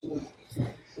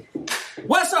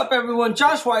up, everyone?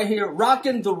 Josh White here,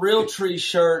 rocking the Real Tree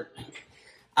shirt.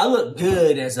 I look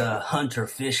good as a hunter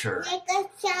fisher.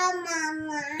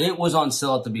 It was on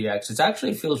sale at the BX. It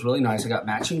actually feels really nice. I got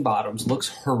matching bottoms. Looks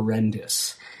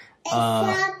horrendous.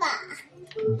 But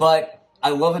I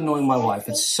love annoying my wife.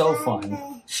 It's so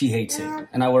fun. She hates it.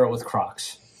 And I wear it with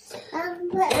Crocs.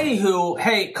 Anywho,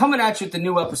 hey, coming at you with the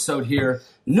new episode here.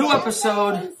 New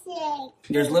episode.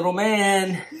 There's little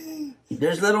man.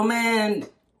 There's little man.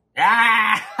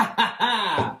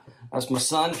 Ah! That's my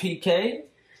son, PK.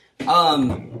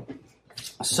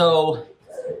 So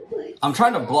I'm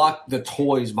trying to block the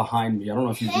toys behind me. I don't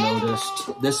know if you've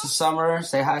noticed. This is Summer.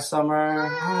 Say hi, Summer.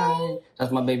 Hi.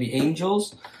 That's my baby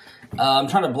Angels. I'm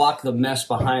trying to block the mess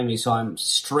behind me, so I'm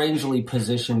strangely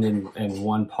positioned in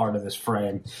one part of this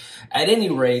frame. At any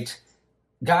rate,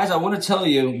 guys, I want to tell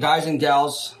you, guys and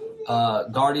gals,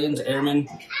 Guardians, Airmen,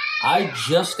 I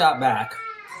just got back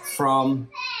from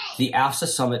the AFSA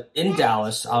Summit in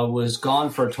Dallas. I was gone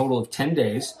for a total of 10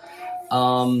 days.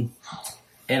 And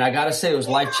I got to say, it was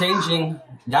life-changing.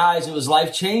 Guys, it was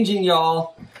life-changing,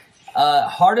 y'all.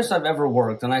 Hardest I've ever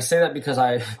worked. And I say that because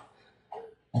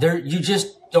you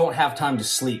just don't have time to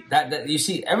sleep. That you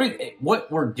see,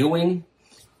 what we're doing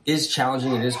is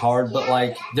challenging. It is hard, but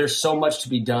like there's so much to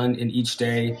be done in each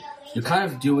day. You're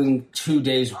kind of doing 2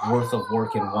 days worth of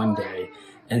work in one day.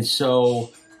 And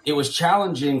so it was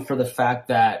challenging for the fact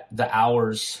that the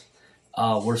hours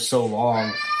were so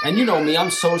long. And you know me,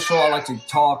 I'm social. I like to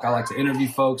talk. I like to interview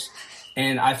folks.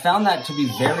 And I found that to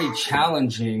be very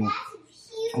challenging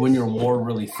when you're wore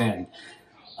really thin.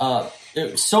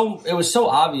 It was so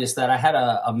obvious that I had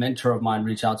a mentor of mine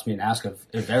reach out to me and ask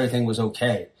if everything was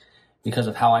okay because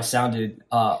of how I sounded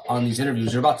on these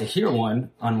interviews. You're about to hear one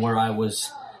on where I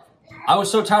was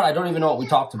so tired I don't even know what we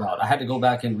talked about. I had to go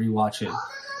back and rewatch it.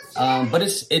 But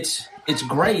it's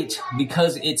great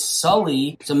because it's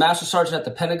Sully. It's a master sergeant at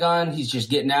the Pentagon. He's just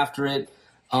getting after it.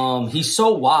 He's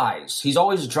so wise. He's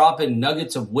always dropping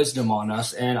nuggets of wisdom on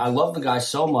us, and I love the guy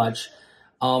so much.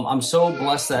 I'm so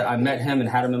blessed that I met him and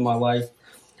had him in my life.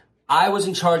 I was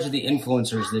in charge of the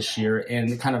influencers this year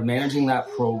and kind of managing that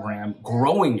program,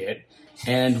 growing it,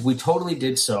 and we totally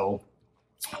did so.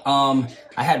 I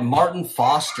had Martin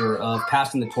Foster of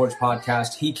Passing the Torch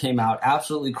podcast. He came out,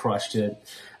 absolutely crushed it.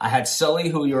 I had Sully,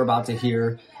 who you're about to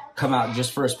hear, come out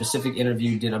just for a specific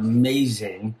interview, did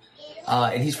amazing.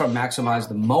 And he's from Maximize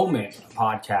the Moment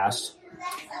podcast.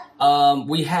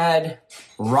 We had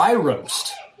Rye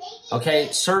Roast. Okay,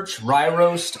 search Rye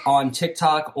Roast on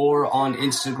TikTok or on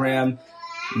Instagram.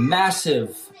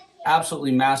 Massive,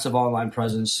 absolutely massive online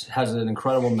presence. Has an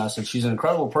incredible message. She's an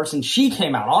incredible person. She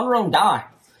came out on her own dime,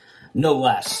 no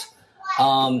less.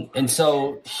 And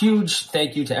so huge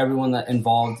thank you to everyone that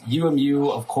involved. UMU,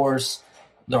 of course,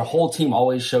 their whole team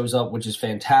always shows up, which is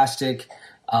fantastic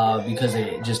because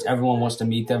everyone wants to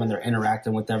meet them and they're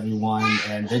interacting with everyone.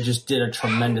 And they just did a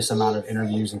tremendous amount of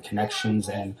interviews and connections,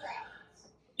 and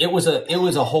it was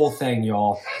a whole thing,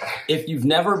 y'all. If you've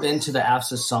never been to the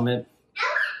AFSA Summit,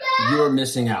 you are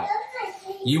missing out.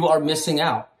 You are missing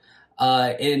out.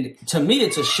 And to me,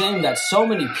 it's a shame that so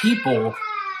many people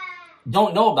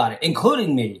don't know about it,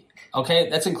 including me. Okay,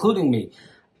 that's including me.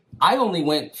 I only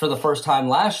went for the first time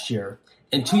last year.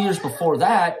 And 2 years before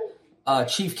that,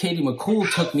 Chief Katie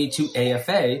McCool took me to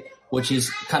AFA, which is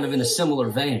kind of in a similar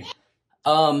vein.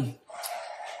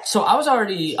 So I was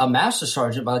already a master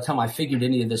sergeant by the time I figured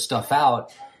any of this stuff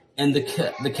out. And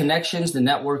the connections, the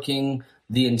networking,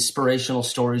 the inspirational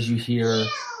stories you hear,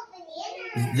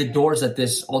 the doors that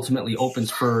this ultimately opens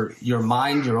for your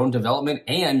mind, your own development,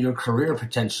 and your career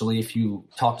potentially if you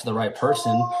talk to the right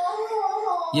person.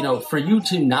 You know, for you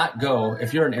to not go,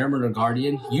 if you're an airman or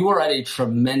guardian, you are at a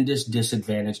tremendous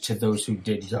disadvantage to those who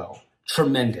did go.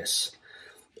 Tremendous.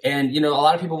 And, you know, a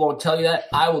lot of people won't tell you that.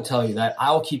 I will tell you that.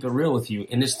 I will keep it real with you,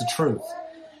 and it's the truth.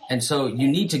 And so you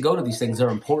need to go to these things. They're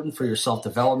important for your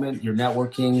self-development, your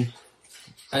networking,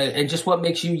 and just what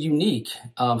makes you unique.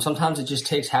 Sometimes it just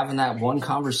takes having that one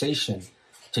conversation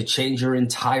to change your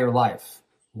entire life.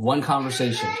 One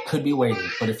conversation could be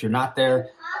waiting, but if you're not there,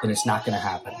 then it's not going to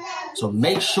happen. So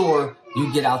make sure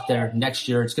you get out there next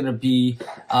year. It's going to be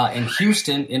in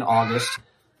Houston in August.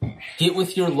 Get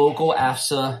with your local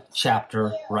AFSA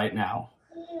chapter right now.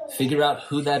 Figure out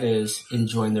who that is and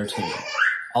join their team.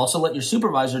 Also, let your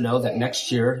supervisor know that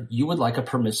next year you would like a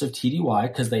permissive TDY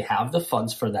because they have the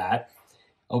funds for that.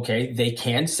 Okay, they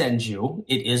can send you.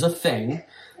 It is a thing.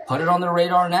 Put it on their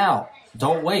radar now.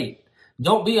 Don't wait.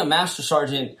 Don't be a master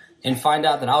sergeant and find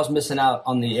out that I was missing out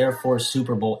on the Air Force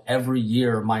Super Bowl every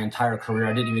year my entire career.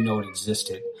 I didn't even know it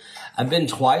existed. I've been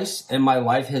twice, and my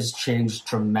life has changed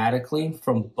dramatically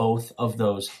from both of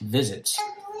those visits.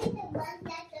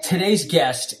 Today's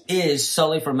guest is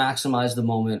Sully from Maximize the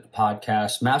Moment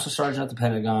podcast, Master Sergeant at the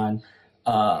Pentagon,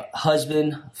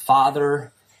 husband,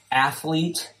 father,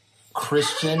 athlete,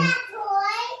 Christian,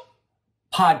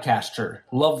 podcaster.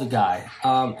 Love the guy.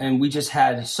 And we just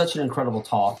had such an incredible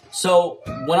talk. So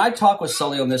when I talk with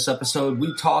Sully on this episode,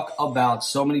 we talk about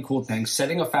so many cool things,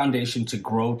 setting a foundation to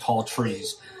grow tall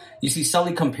trees. You see,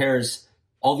 Sully compares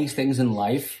all these things in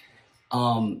life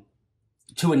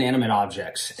to inanimate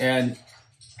objects. And,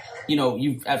 you know,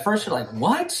 you at first you're like,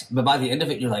 what? But by the end of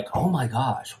it, you're like, oh my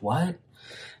gosh, what?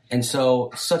 And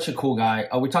so such a cool guy.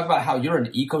 We talk about how you're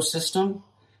an ecosystem.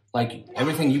 Like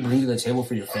everything you bring to the table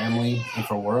for your family and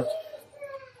for work,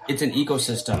 it's an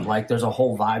ecosystem. Like there's a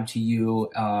whole vibe to you.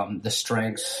 The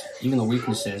strengths, even the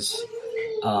weaknesses,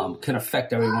 can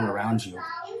affect everyone around you.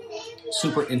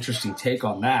 Super interesting take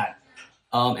on that.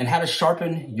 And how to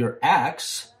sharpen your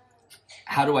axe,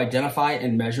 how to identify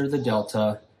and measure the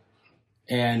delta,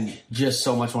 and just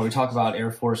so much more. We talk about Air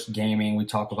Force gaming. We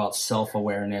talk about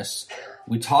self-awareness.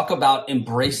 We talk about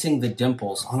embracing the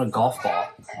dimples on a golf ball.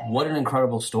 What an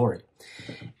incredible story.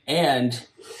 And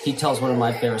he tells one of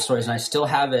my favorite stories, and I still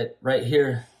have it right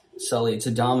here, Sully. It's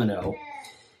a domino.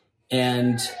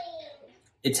 And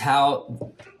it's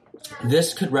how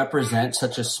this could represent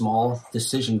such a small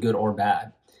decision, good or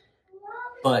bad.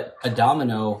 But a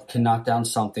domino can knock down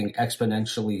something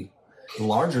exponentially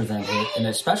larger than it, and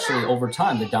especially over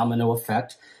time, the domino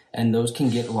effect, and those can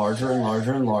get larger and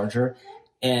larger and larger.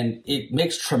 And it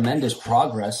makes tremendous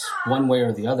progress one way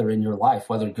or the other in your life,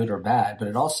 whether good or bad. But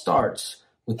it all starts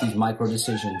with these micro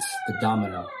decisions, the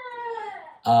domino.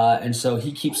 And so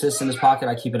he keeps this in his pocket.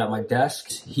 I keep it at my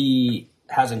desk. He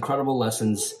has incredible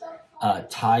lessons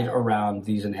tied around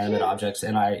these inanimate objects.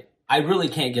 And I really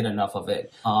can't get enough of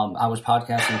it. I was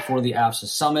podcasting for the AFSA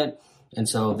Summit. And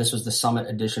so this was the Summit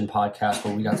Edition podcast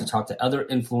where we got to talk to other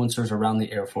influencers around the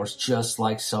Air Force, just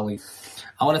like Sully.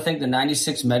 I want to thank the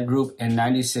 96 Med Group and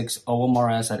 96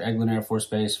 OMRS at Eglin Air Force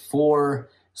Base for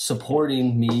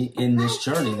supporting me in this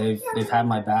journey. They've had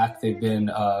my back. They've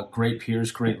been great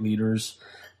peers, great leaders,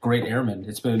 great airmen.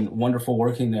 It's been wonderful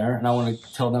working there, and I want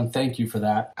to tell them thank you for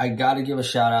that. I got to give a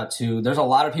shout out to, there's a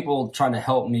lot of people trying to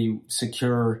help me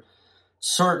secure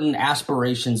certain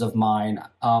aspirations of mine.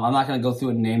 I'm not going to go through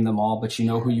and name them all, but you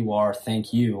know who you are.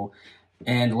 Thank you.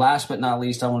 And last but not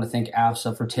least, I want to thank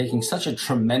AFSA for taking such a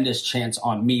tremendous chance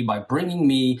on me by bringing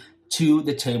me to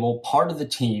the table, part of the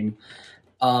team.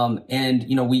 And,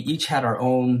 you know, we each had our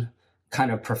own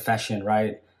kind of profession,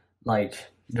 right? Like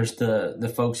there's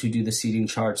the folks who do the seating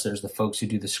charts. There's the folks who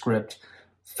do the script,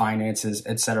 finances,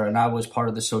 et cetera. And I was part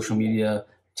of the social media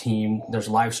team. There's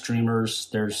live streamers.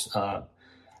 There's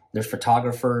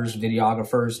photographers,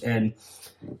 videographers, and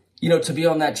you know, to be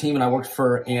on that team, and I worked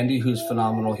for Andy, who's a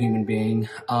phenomenal human being.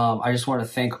 I just want to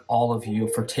thank all of you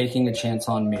for taking a chance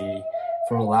on me,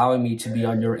 for allowing me to be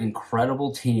on your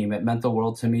incredible team. It meant the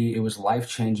world to me. It was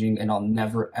life-changing, and I'll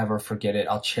never, ever forget it.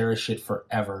 I'll cherish it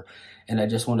forever. And I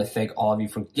just want to thank all of you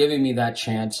for giving me that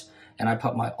chance, and I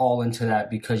put my all into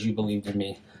that because you believed in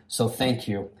me. So thank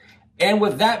you. And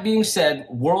with that being said,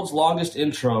 world's longest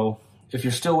intro. If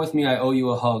you're still with me, I owe you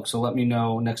a hug, so let me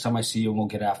know next time I see you, and we'll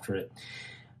get after it.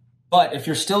 But if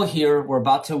you're still here, we're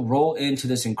about to roll into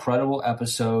this incredible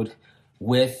episode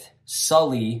with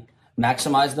Sully,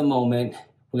 Maximize the Moment.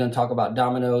 We're going to talk about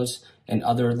dominoes and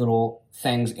other little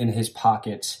things in his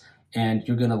pockets. And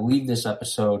you're going to leave this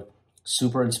episode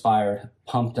super inspired,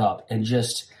 pumped up, and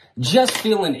just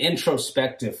feeling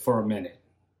introspective for a minute.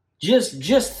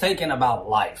 Just thinking about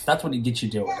life. That's what he gets you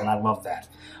doing, and I love that.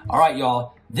 All right,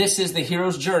 y'all. This is the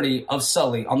hero's journey of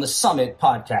Sully on the Summit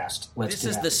podcast. This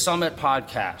is the Summit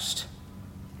podcast,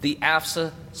 the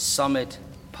AFSA Summit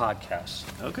podcast.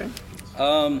 Okay.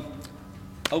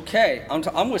 Okay.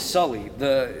 I'm with Sully.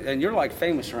 And you're like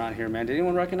famous around here, man. Did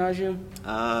anyone recognize you?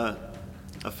 A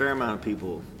fair amount of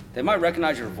people. They might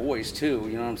recognize your voice too.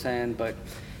 You know what I'm saying? But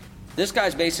this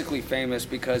guy's basically famous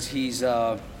because he's.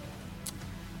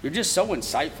 You're just so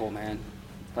insightful, man.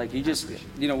 Like you just,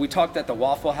 you know, we talked at the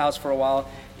Waffle House for a while.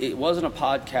 It wasn't a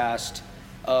podcast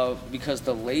because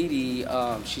the lady,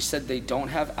 she said they don't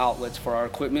have outlets for our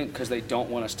equipment because they don't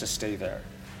want us to stay there.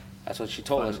 That's what she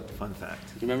told us. Fun fact.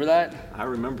 You remember that? I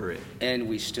remember it. And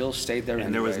we still stayed there.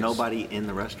 And there was nobody in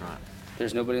the restaurant.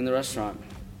 There's nobody in the restaurant.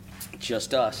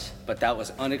 Just us. But that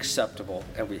was unacceptable,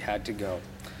 and we had to go.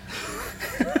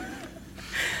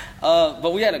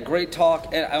 But we had a great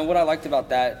talk, and what I liked about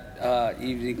that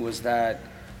evening was that,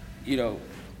 you know,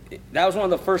 that was one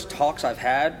of the first talks I've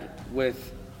had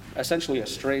with essentially a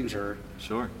stranger.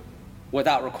 Sure.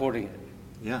 Without recording it.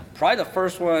 Yeah. Probably the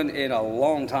first one in a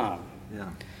long time. Yeah.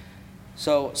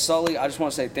 So, Sully, I just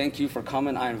want to say thank you for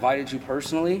coming. I invited you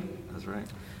personally. That's right.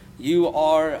 You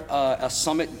are a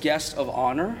summit guest of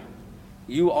honor.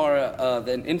 You are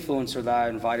an influencer that I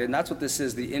invited, and that's what this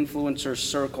is, the Influencer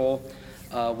Circle,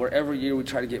 where every year we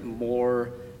try to get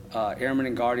more airmen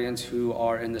and guardians who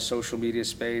are in the social media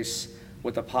space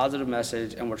with a positive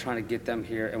message, and we're trying to get them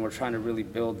here, and we're trying to really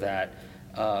build that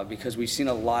because we've seen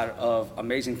a lot of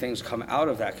amazing things come out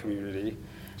of that community.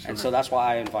 Sure. And so that's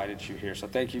why I invited you here. So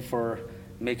thank you for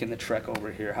making the trek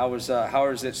over here. How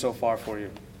is it so far for you?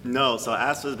 No, so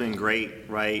ASFA's been great,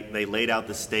 right? They laid out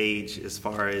the stage as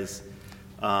far as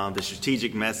the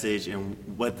strategic message and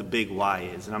what the big why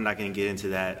is. And I'm not going to get into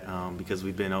that because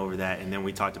we've been over that, and then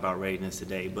we talked about readiness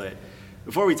today. But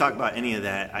before we talk about any of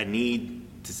that, I need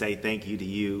to say thank you to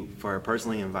you for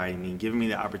personally inviting me, giving me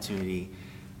the opportunity.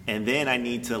 And then I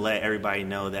need to let everybody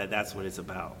know that that's what it's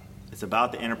about. It's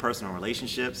about the interpersonal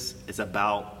relationships. It's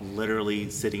about literally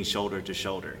sitting shoulder to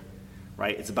shoulder,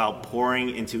 right? It's about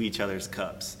pouring into each other's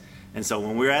cups. And so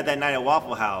when we were at that night at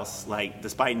Waffle House, like,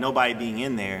 despite nobody being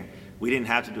in there, we didn't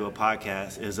have to do a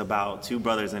podcast. It was about two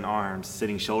brothers in arms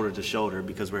sitting shoulder to shoulder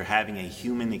because we're having a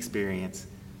human experience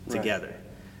together.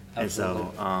 Right.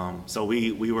 Absolutely. And so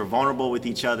we were vulnerable with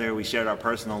each other. We shared our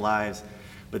personal lives,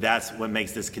 but that's what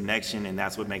makes this connection, and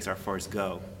that's what makes our first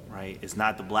go, right? It's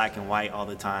not the black and white all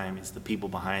the time. It's the people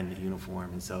behind the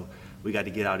uniform. And so we got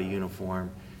to get out of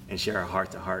uniform and share our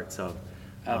heart to heart. So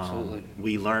absolutely,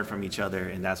 we learn from each other,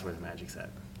 and that's where the magic's at.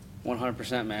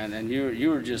 100%, man. And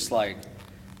you were just like,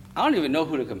 I don't even know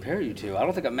who to compare you to. I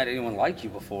don't think I've met anyone like you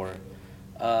before.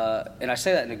 And I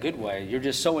say that in a good way. You're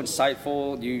just so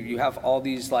insightful. You have all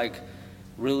these like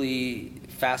really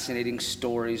fascinating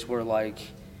stories where like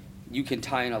you can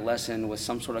tie in a lesson with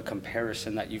some sort of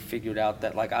comparison that you figured out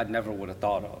that like I never would have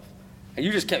thought of. And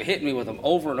you just kept hitting me with them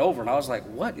over and over. And I was like,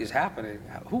 what is happening?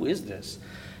 Who is this?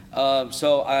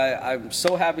 So I'm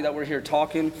so happy that we're here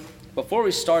talking. Before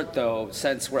we start though,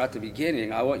 since we're at the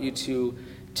beginning, I want you to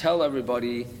tell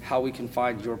everybody how we can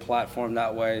find your platform.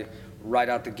 That way, right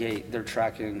out the gate, they're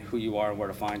tracking who you are and where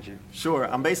to find you. Sure.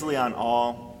 I'm basically on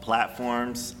all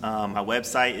platforms. My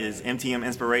website is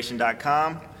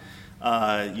mtminspiration.com.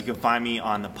 You can find me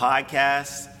on the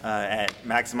podcast at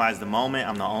Maximize the Moment.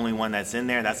 I'm the only one that's in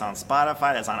there. That's on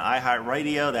Spotify. That's on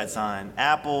iHeartRadio. That's on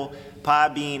Apple,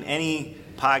 Podbean, any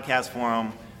podcast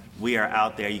forum. We are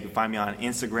out there. You can find me on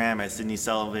Instagram at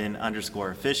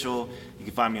 @SydneySullivan_official. You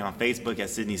can find me on Facebook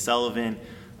at Sydney Sullivan.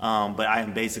 But I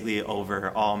am basically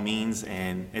over all means,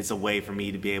 and it's a way for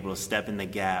me to be able to step in the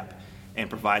gap and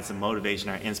provide some motivation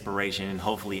or inspiration and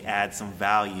hopefully add some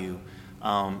value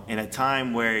in a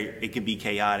time where it can be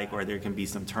chaotic or there can be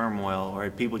some turmoil or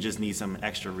people just need some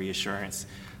extra reassurance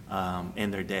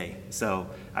in their day. So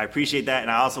I appreciate that,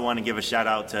 and I also want to give a shout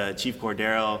out to Chief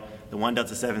Cordero, the 1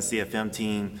 Delta 7 CFM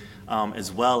team,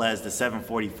 as well as the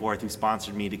 744th who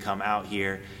sponsored me to come out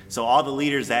here. So all the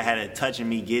leaders that had a touch in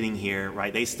me getting here,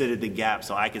 right, they stood at the gap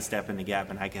so I could step in the gap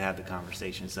and I could have the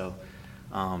conversation. So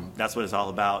that's what it's all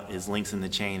about, is links in the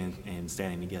chain and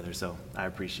standing together. So I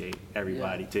appreciate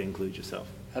everybody, to include yourself.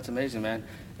 That's amazing, man.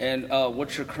 And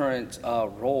what's your current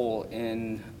role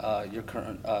in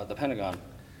the Pentagon?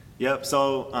 Yep,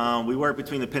 so we work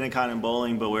between the Pentagon and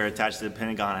Bowling, but we're attached to the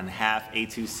Pentagon on half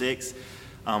 826.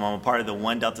 I'm a part of the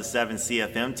 1 Delta 7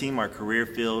 CFM team, our career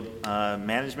field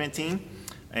management team.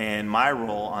 And my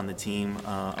role on the team,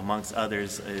 amongst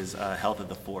others, is health of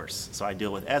the force. So I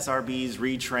deal with SRBs,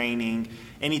 retraining,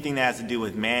 anything that has to do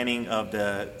with manning of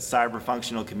the cyber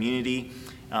functional community,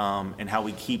 and how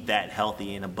we keep that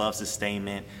healthy and above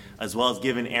sustainment, as well as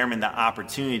giving airmen the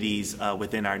opportunities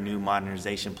within our new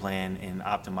modernization plan and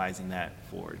optimizing that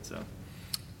forward. So,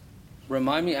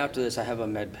 remind me after this, I have a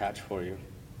med patch for you.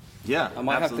 Yeah, I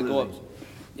might absolutely. have to go up.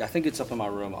 Yeah, I think it's up in my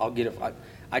room. I'll get it.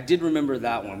 I did remember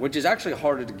that one, which is actually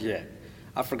harder to get.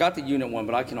 I forgot the unit one,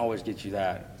 but I can always get you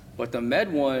that. But the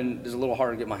med one is a little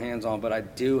harder to get my hands on, but I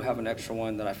do have an extra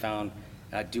one that I found,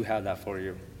 and I do have that for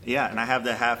you. Yeah, and I have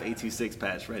the half 826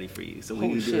 patch ready for you. So we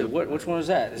Holy can shit, do which one is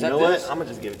that? Is you that know this? what? I'm going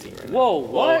to just give it to you right now. Whoa,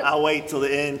 what? Well, I'll wait till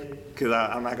the end, because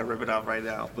I'm not going to rip it off right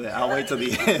now. But I'll wait till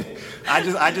the end.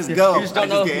 I just go. You just don't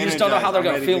know how they're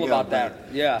going to feel about that.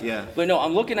 Yeah. Yeah. But no,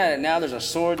 I'm looking at it now. There's a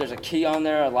sword, there's a key on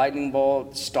there, a lightning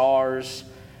bolt, stars.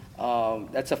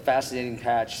 That's a fascinating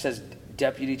patch. It says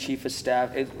Deputy Chief of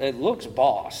Staff. It looks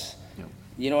boss. Yep.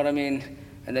 You know what I mean?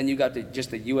 And then you got just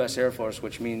the U.S. Air Force,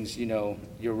 which means, you know,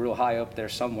 you're real high up there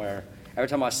somewhere. Every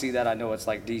time I see that, I know it's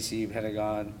like D.C.,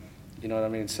 Pentagon. You know what I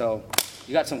mean? So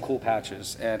you got some cool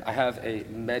patches, and I have a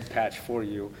med patch for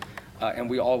you. And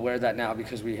we all wear that now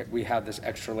because we have this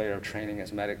extra layer of training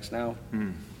as medics now.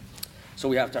 So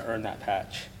we have to earn that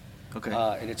patch. Okay.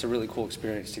 And it's a really cool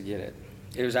experience to get it.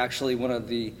 It was actually one of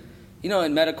the,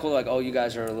 in medical, like, oh, you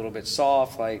guys are a little bit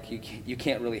soft, like you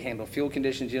can't really handle field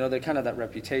conditions. They're kind of that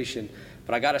reputation.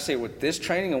 But I got to say, with this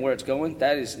training and where it's going,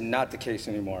 that is not the case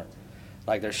anymore.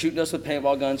 Like, they're shooting us with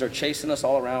paintball guns, they're chasing us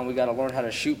all around. We got to learn how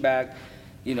to shoot back,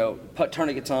 put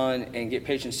tourniquets on and get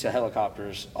patients to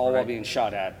helicopters, all while being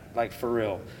shot at, like, for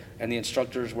real. And the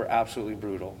instructors were absolutely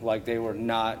brutal. Like, they were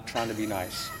not trying to be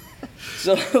nice.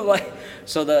 So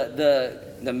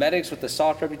the medics with the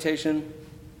soft reputation,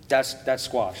 that's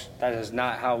squash. That is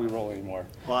not how we roll anymore.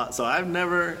 Well, so I've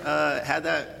never had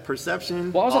that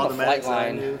perception. Well, I was on the flight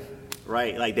line.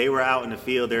 Right, like they were out in the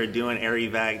field, they were doing air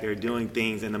evac, they were doing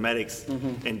things, and the medics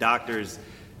and doctors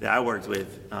that I worked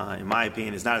with, in my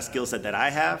opinion, is not a skill set that I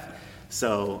have.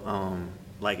 So,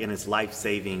 and it's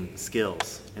life-saving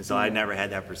skills. And so I never had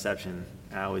that perception.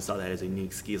 I always saw that as a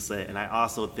unique skill set. And I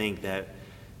also think that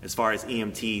as far as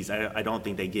EMTs, I don't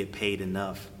think they get paid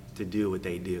enough to do what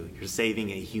they do. You're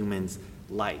saving a human's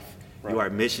life. Right. You are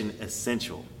mission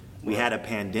essential. We had a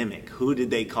pandemic. Who did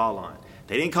they call on?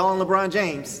 They didn't call on LeBron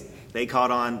James. They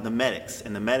called on the medics,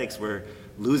 and the medics were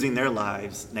losing their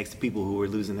lives next to people who were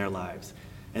losing their lives.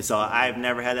 And so I've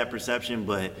never had that perception,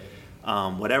 but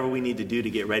whatever we need to do to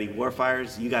get ready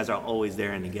warfighters, you guys are always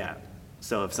there in the gap.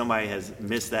 So if somebody has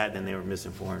missed that, then they were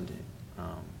misinformed.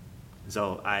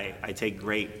 So I take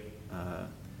great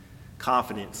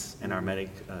confidence in our medic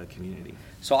community.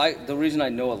 So the reason I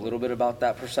know a little bit about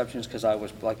that perception is because I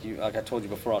was, like I told you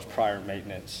before, I was prior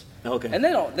maintenance. Okay. And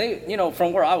they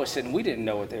from where I was sitting, we didn't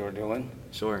know what they were doing.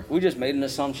 Sure. We just made an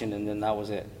assumption, and then that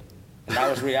was it. And that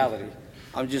was reality.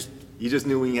 You just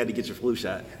knew when you had to get your flu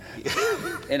shot.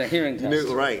 In a hearing test. You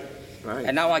knew, right.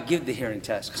 And now I give the hearing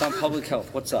test, because I'm public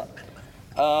health. What's up?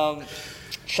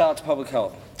 Shout out to public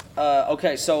health.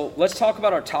 Okay, so let's talk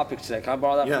about our topic today. Can I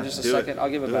borrow that for just a second? I'll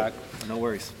give it back. No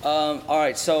worries. All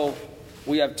right, so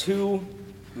we have two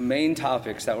main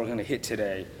topics that we're going to hit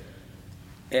today,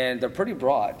 and they're pretty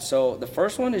broad. So the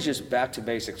first one is just back to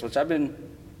basics, which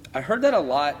I heard that a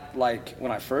lot, like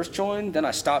when I first joined, then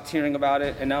I stopped hearing about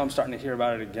it, and now I'm starting to hear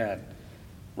about it again.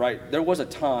 Right? There was a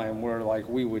time where like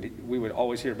we would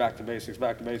always hear back to basics.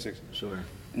 Sure.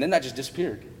 And then that just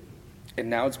disappeared, and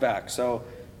now it's back. So,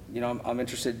 I'm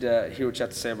interested to hear what you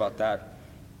have to say about that.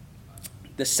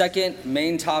 The second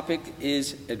main topic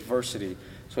is adversity.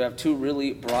 So we have two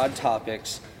really broad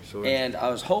topics, Sure. And I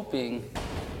was hoping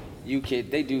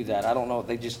they do that. I don't know.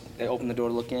 They open the door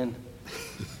to look in.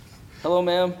 Hello,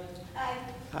 ma'am. Hi.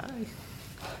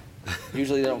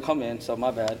 Usually they don't come in, so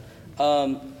my bad.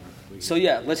 So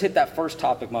yeah, let's hit that first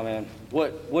topic, my man.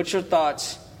 What's your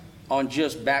thoughts on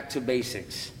just back to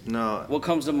basics? No. What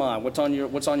comes to mind? What's on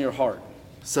your heart?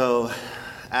 So,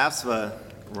 AFSFA,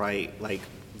 right? Like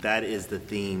that is the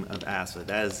theme of AFSFA.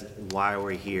 That is why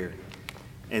we're here.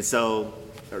 And so,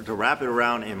 to wrap it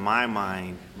around in my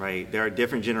mind, right? There are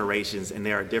different generations, and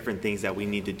there are different things that we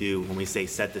need to do when we say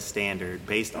set the standard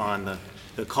based on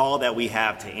the call that we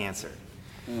have to answer.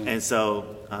 And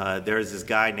so there's this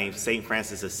guy named St.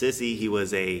 Francis of Assisi. He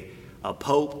was a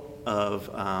pope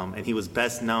and he was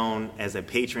best known as a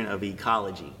patron of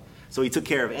ecology. So he took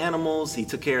care of animals, he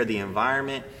took care of the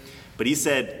environment, but he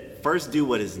said, first do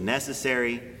what is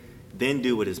necessary, then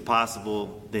do what is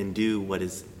possible, then do what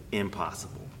is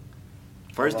impossible.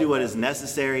 First do what is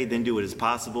necessary, then do what is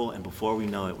possible, and before we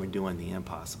know it, we're doing the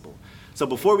impossible. So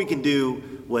before we can do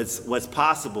what's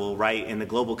possible, right, in the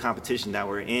global competition that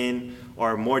we're in,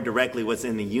 or more directly what's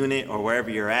in the unit or wherever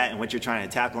you're at and what you're trying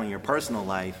to tackle in your personal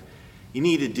life, you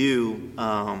need to do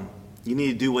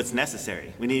what's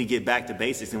necessary. We need to get back to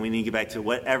basics, and we need to get back to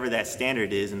whatever that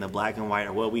standard is in the black and white,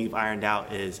 or what we've ironed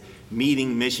out is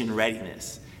meeting mission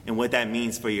readiness and what that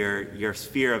means for your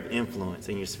sphere of influence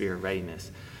and your sphere of readiness.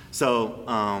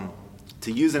 So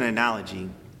to use an analogy,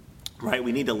 right,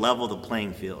 we need to level the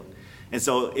playing field. And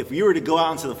so if you were to go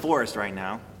out into the forest right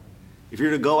now, if you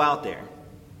were to go out there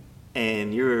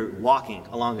and you're walking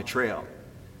along a trail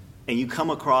and you come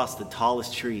across the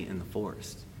tallest tree in the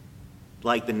forest,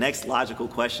 like the next logical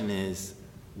question is,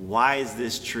 why is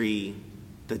this tree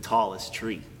the tallest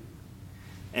tree?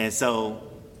 And so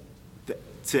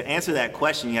to answer that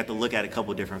question, you have to look at a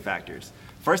couple different factors.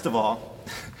 First of all,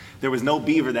 there was no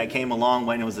beaver that came along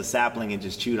when it was a sapling and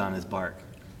just chewed on his bark.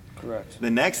 Correct. The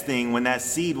next thing, when that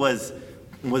seed was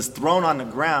thrown on the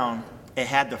ground, it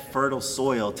had the fertile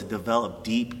soil to develop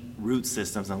deep root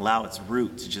systems and allow its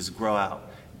root to just grow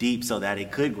out deep so that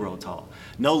it could grow tall.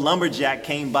 No lumberjack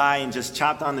came by and just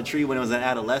chopped on the tree when it was an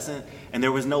adolescent, and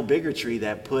there was no bigger tree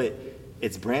that put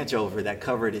its branch over that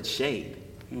covered its shade.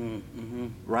 Mm-hmm.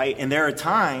 Right? And there are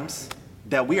times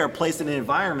that we are placed in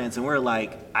environments and we're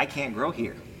like, I can't grow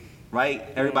here. right?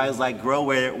 Everybody's like, grow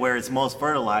where it's most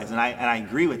fertilized, and I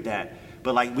agree with that.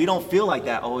 But like, we don't feel like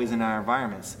that always in our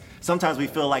environments. Sometimes we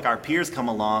feel like our peers come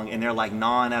along and they're like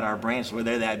gnawing at our branch where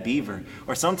they're that beaver.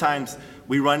 Or sometimes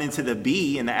we run into the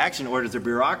bee and the action orders or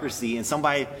bureaucracy and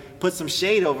somebody puts some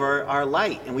shade over our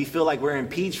light and we feel like we're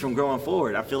impeached from growing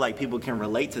forward. I feel like people can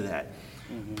relate to that.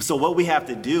 Mm-hmm. So what we have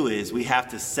to do is we have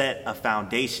to set a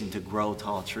foundation to grow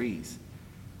tall trees.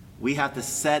 We have to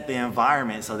set the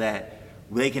environment so that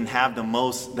they can have the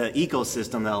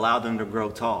ecosystem that allow them to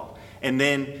grow tall. And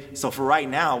then, so for right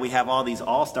now, we have all these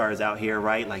all-stars out here,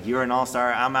 right? Like you're an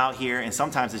all-star, I'm out here, and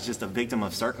sometimes it's just a victim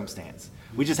of circumstance.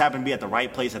 We just happen to be at the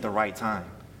right place at the right time.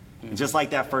 Mm-hmm. Just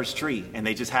like that first tree, and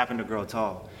they just happen to grow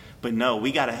tall. But no,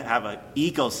 we got to have an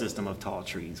ecosystem of tall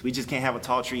trees. We just can't have a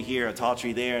tall tree here, a tall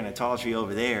tree there, and a tall tree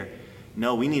over there.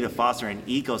 No, we need to foster an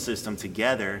ecosystem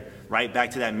together, right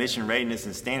back to that mission readiness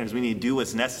and standards. We need to do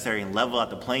what's necessary and level out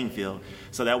the playing field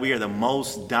so that we are the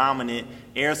most dominant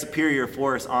air superior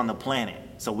forest on the planet.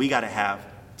 So we got to have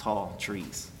tall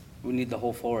trees. We need the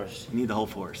whole forest. We need the whole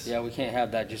forest. Yeah, we can't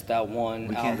have just that one.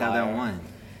 We can't have that one.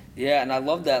 Yeah, and I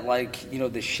love that, like,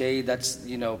 the shade, that's,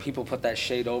 people put that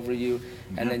shade over you,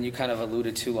 mm-hmm. and then you kind of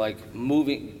alluded to, like,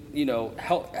 moving,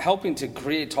 helping to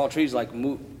create tall trees, like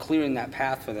clearing that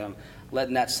path for them,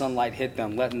 letting that sunlight hit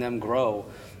them, letting them grow.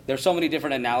 There's so many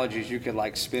different analogies you could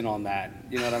like spin on that.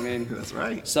 You know what I mean? That's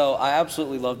right. So I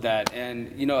absolutely love that.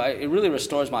 And, it really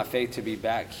restores my faith to be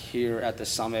back here at the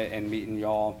summit and meeting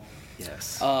y'all.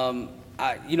 Yes.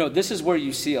 This is where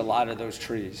you see a lot of those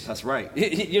trees. That's right.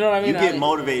 You know what I mean? You get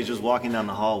motivated just walking down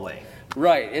the hallway.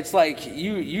 Right. It's like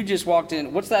you just walked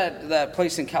in. What's that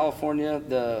place in California?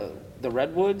 The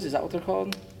Redwoods? Is that what they're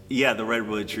called? Yeah, the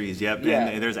redwood trees. Yep. Yeah.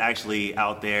 And there's actually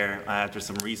out there, after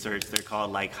some research, they're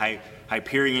called like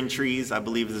Hyperion trees, I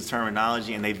believe is the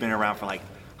terminology, and they've been around for like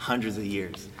hundreds of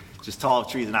years. Just tall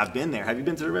trees, and I've been there. Have you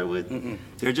been to the redwood? Mm-mm.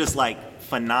 They're just like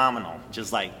phenomenal,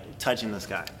 just like touching the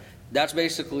sky. That's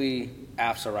basically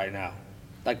AFSA right now.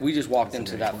 Like we just walked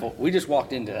into that. We just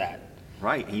walked into that.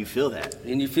 Right, and you feel that.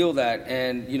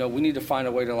 And we need to find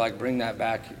a way to like bring that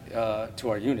back to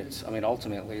our units. I mean,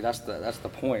 ultimately, that's the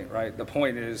point, right? The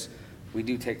point is we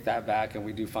do take that back and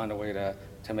we do find a way to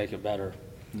make it better.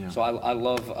 Yeah. So I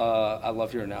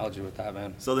love your analogy with that,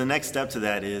 man. So the next step to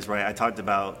that is, right, I talked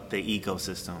about the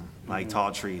ecosystem, like mm-hmm.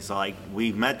 tall trees. So like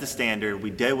we've met the standard,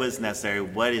 we did what's necessary,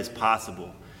 what is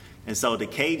possible. And so to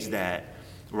cage that,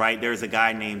 right, there's a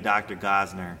guy named Dr.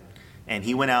 Gosner, and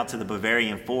he went out to the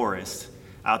Bavarian forest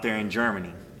out there in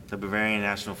Germany, the Bavarian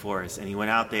National Forest. And he went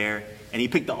out there and he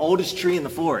picked the oldest tree in the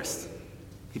forest.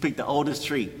 He picked the oldest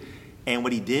tree. And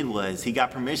what he did was he got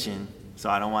permission.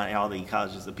 So I don't want all the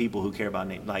ecologists, the people who care about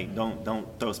like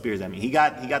don't throw spears at me. He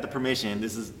got the permission.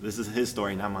 This is his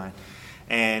story, not mine.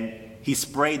 And he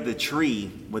sprayed the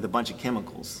tree with a bunch of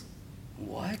chemicals.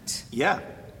 What? Yeah.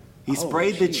 He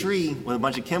sprayed the tree with a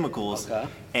bunch of chemicals. Okay.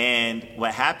 And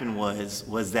what happened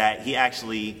was that he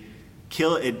actually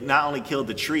not only killed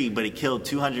the tree, but it killed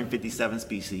 257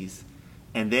 species.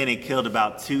 And then it killed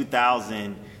about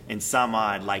 2,000 and some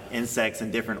odd like insects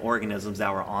and different organisms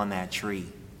that were on that tree.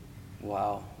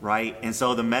 Wow. Right? And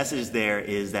so the message there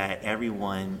is that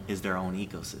everyone is their own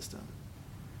ecosystem.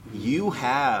 You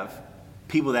have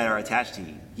people that are attached to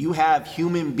you. You have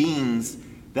human beings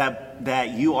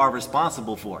that you are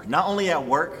responsible for. Not only at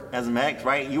work as a medic,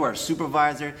 right? You are a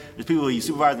supervisor. There's people you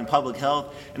supervise in public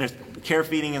health, and there's care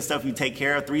feeding and stuff you take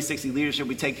care of. 360 leadership,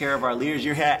 we take care of our leaders.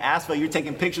 You're here at ASPA, you're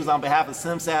taking pictures on behalf of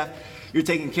SimSAF. You're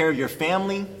taking care of your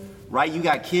family, right? You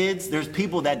got kids. There's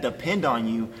people that depend on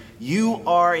you. You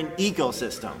are an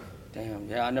ecosystem. Damn,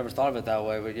 yeah, I never thought of it that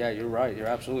way, but yeah, you're right. You're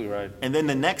absolutely right. And then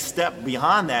the next step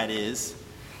beyond that is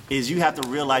you have to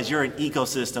realize you're an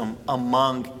ecosystem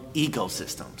among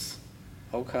ecosystems.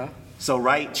 Okay. So,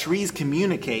 right, trees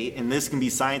communicate, and this can be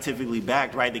scientifically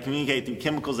backed, right? They communicate through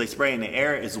chemicals they spray in the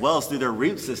air as well as through their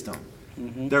root system.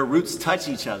 Mm-hmm. Their roots touch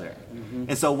each other. Mm-hmm.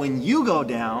 And so when you go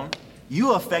down,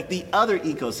 you affect the other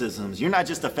ecosystems. You're not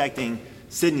just affecting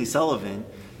Sidney Sullivan.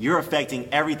 You're affecting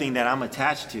everything that I'm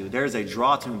attached to. There's a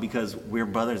draw to me because we're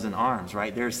brothers in arms,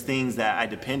 right? There's things that I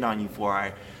depend on you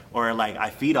for or like I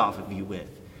feed off of you with.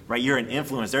 Right, you're an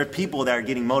influence. There are people that are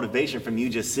getting motivation from you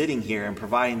just sitting here and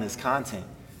providing this content.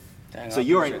 Dang, so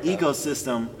you're an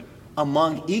ecosystem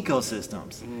among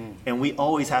ecosystems. And we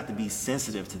always have to be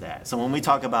sensitive to that. So when we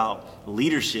talk about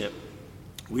leadership,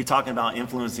 we're talking about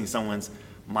influencing someone's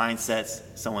mindsets,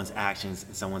 someone's actions,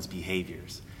 and someone's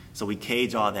behaviors. So we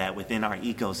cage all that within our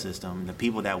ecosystem, the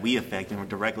people that we affect and we're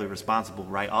directly responsible,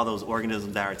 right? All those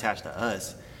organisms that are attached to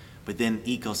us, but then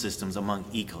ecosystems among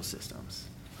ecosystems.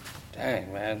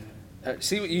 Dang, man.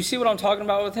 You see what I'm talking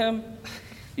about with him?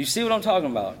 You see what I'm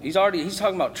talking about? He's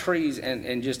talking about trees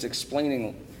and just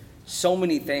explaining so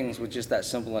many things with just that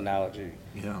simple analogy.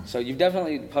 Yeah. So you've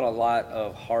definitely put a lot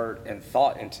of heart and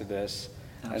thought into this.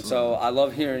 Absolutely. And so I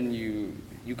love hearing you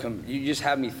just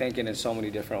have me thinking in so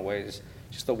many different ways,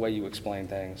 just the way you explain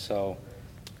things. So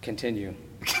continue.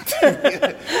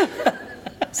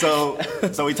 So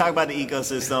we talk about the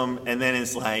ecosystem, and then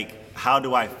it's like, how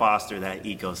do I foster that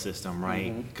ecosystem,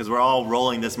 right? Because we're all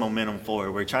rolling this momentum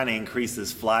forward. We're trying to increase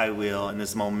this flywheel and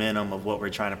this momentum of what we're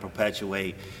trying to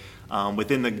perpetuate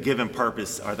within the given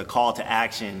purpose or the call to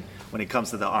action when it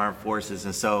comes to the armed forces.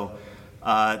 And so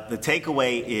the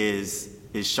takeaway is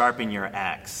sharpen your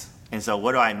axe. And so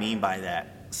what do I mean by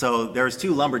that? So there's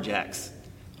two lumberjacks,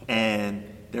 and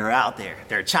they're out there.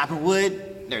 They're chopping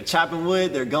wood,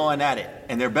 they're going at it.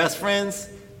 And they're best friends,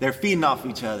 they're feeding off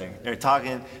each other. They're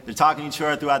talking to each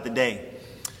other throughout the day.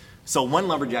 So one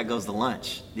lumberjack goes to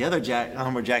lunch. The other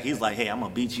lumberjack, he's like, hey, I'm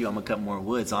gonna beat you, I'm gonna cut more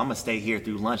wood, so I'm gonna stay here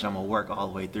through lunch, I'm gonna work all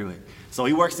the way through it. So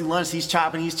he works through lunch, he's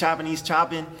chopping.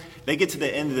 They get to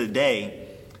the end of the day,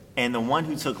 and the one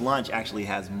who took lunch actually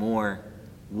has more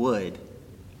wood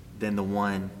than the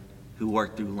one who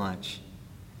worked through lunch.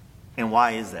 And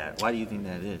why is that? Why do you think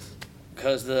that is?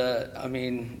 Because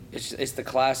it's the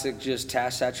classic just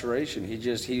task saturation. He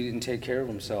didn't take care of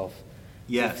himself.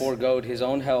 Yes. He foregoed his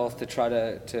own health to try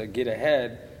to get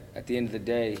ahead. At the end of the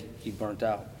day, he burnt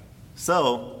out.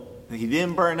 So he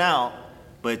didn't burn out,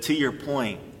 but to your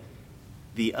point,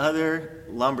 the other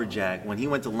lumberjack, when he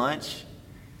went to lunch,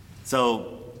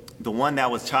 so the one that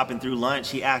was chopping through lunch,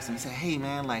 he asked him, he said, hey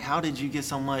man, like how did you get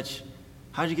so much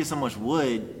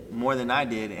wood more than I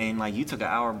did? And like you took an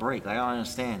hour break. Like I don't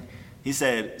understand. He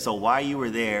said, so while you were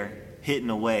there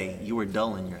hitting away, you were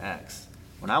dulling your axe.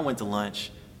 When I went to lunch,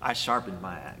 I sharpened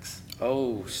my axe.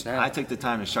 Oh, snap. I took the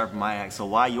time to sharpen my axe. So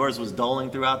while yours was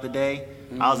dulling throughout the day,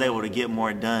 I was able to get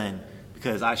more done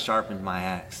because I sharpened my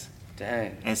axe.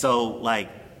 Dang. And so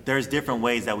like there's different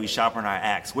ways that we sharpen our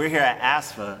axe. We're here at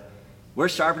ASFA. We're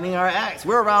sharpening our axe.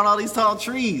 We're around all these tall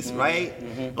trees,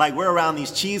 right? Like we're around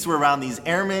these chiefs, we're around these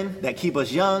airmen that keep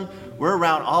us young. We're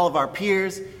around all of our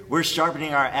peers. We're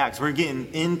sharpening our axe. We're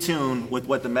getting in tune with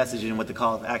what the message and what the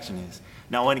call of action is.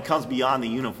 Now, when it comes beyond the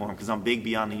uniform, because I'm big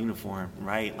beyond the uniform,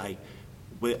 right? Like,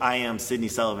 I am Sidney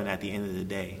Sullivan at the end of the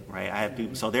day, right? I have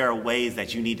people. So there are ways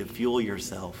that you need to fuel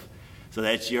yourself so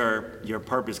that your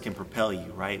purpose can propel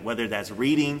you, right? Whether that's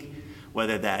reading,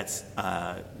 whether that's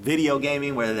video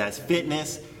gaming, whether that's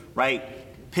fitness, right?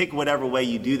 Pick whatever way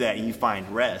you do that and you find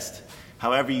rest.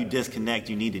 However you disconnect,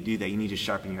 you need to do that. You need to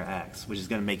sharpen your axe, which is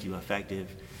going to make you effective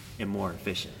and more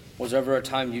efficient. Was there ever a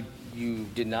time you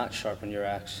did not sharpen your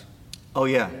axe? Oh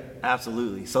yeah,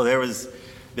 absolutely. So there was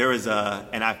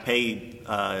and I've paid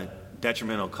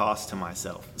detrimental costs to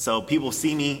myself. So people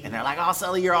see me and they're like, oh,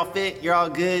 Sully, you're all fit, you're all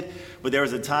good. But there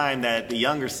was a time that the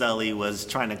younger Sully was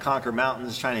trying to conquer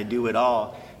mountains, trying to do it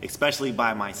all, especially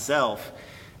by myself.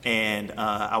 And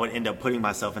I would end up putting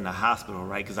myself in the hospital,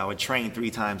 right? Because I would train 3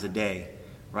 times a day,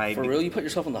 right? For real? You put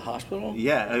yourself in the hospital?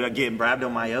 Yeah, getting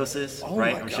rhabdomyosis,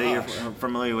 right? I'm sure you're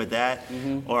familiar with that.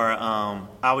 Or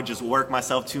I would just work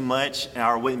myself too much and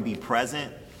I wouldn't be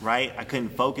present, right? I couldn't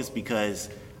focus because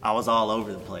I was all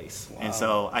over the place. Wow. And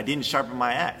so I didn't sharpen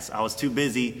my axe. I was too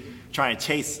busy trying to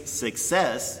chase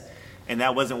success, and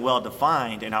that wasn't well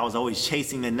defined, and I was always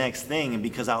chasing the next thing, and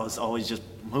because I was always just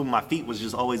moving, my feet was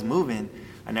just always moving,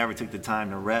 I never took the time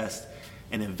to rest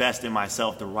and invest in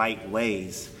myself the right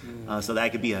ways so that I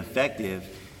could be effective.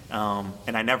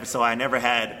 And I never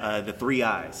had the 3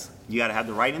 I's. You got to have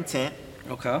the right intent,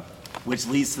 okay, which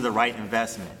leads to the right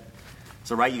investment.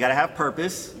 So, right, you got to have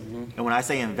purpose. And when I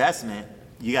say investment,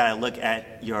 you got to look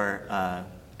at your,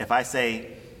 if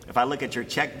I look at your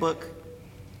checkbook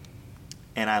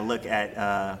and I look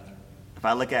at, if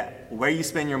I look at where you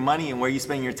spend your money and where you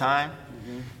spend your time,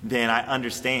 then I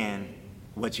understand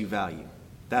what you value.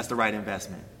 That's the right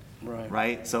investment.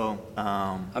 Right? So,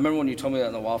 I remember when you told me that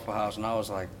in the Waffle House, and I was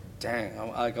like, dang,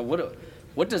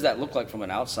 what does that look like from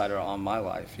an outsider on my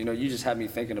life? You know, you just had me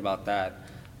thinking about that.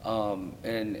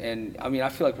 And I mean, I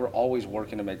feel like we're always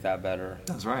working to make that better.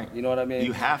 That's right. You know what I mean?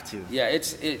 You have to. Yeah,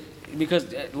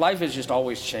 because life is just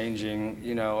always changing,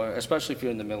 you know, especially if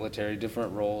you're in the military,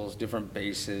 different roles, different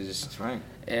bases. That's right.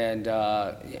 And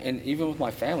even with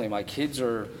my family, my kids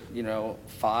are,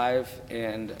 5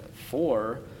 and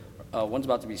 4. One's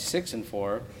about to be 6 and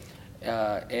 4.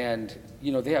 And,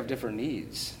 they have different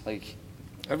needs. Like,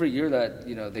 every year that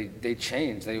they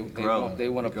change, they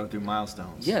want to go through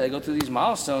milestones. Yeah, they go through these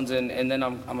milestones, and then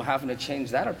I'm having to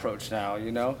change that approach now.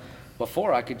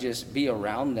 Before I could just be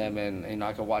around them and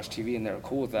I could watch TV and they're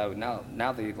cool with that. But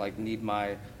now they like need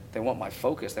my my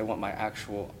focus. They want my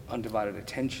actual undivided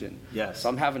attention. Yes. So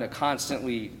I'm having to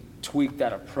constantly tweak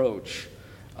that approach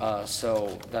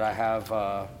so that I have,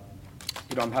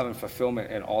 I'm having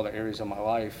fulfillment in all the areas of my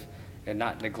life and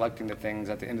not neglecting the things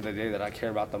at the end of the day that I care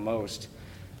about the most.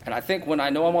 And I think when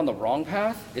I know I'm on the wrong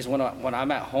path is when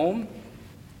I'm at home,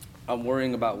 I'm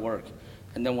worrying about work.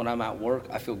 And then when I'm at work,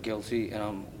 I feel guilty and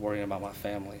I'm worrying about my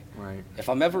family. Right. If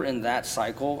I'm ever in that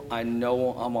cycle, I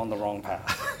know I'm on the wrong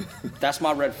path. That's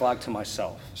my red flag to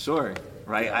myself. Sure.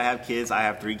 Right. Yeah. I have kids. I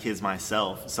have 3 kids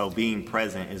myself. So being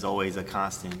present is always a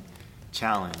constant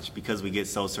challenge because we get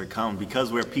so succumbed. Because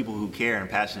we're people who care and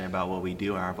passionate about what we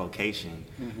do in our vocation,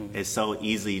 it's so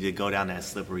easy to go down that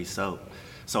slippery slope.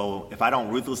 So if I don't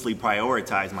ruthlessly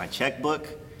prioritize my checkbook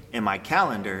and my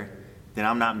calendar, then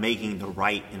I'm not making the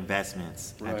right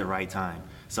investments at the right time.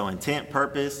 So intent,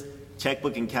 purpose,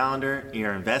 checkbook and calendar,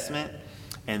 your investment,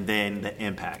 and then the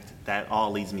impact. That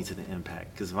all leads me to the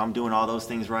impact. Because if I'm doing all those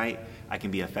things right, I can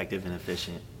be effective and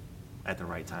efficient at the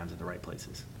right times, at the right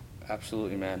places.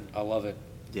 Absolutely, man. I love it.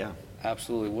 Yeah.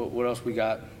 Absolutely. What else we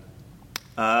got?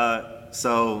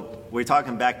 So we're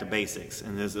talking back to basics,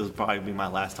 and this will probably be my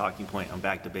last talking point on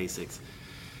back to basics,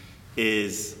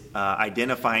 is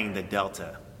identifying the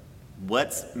delta.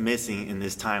 What's missing in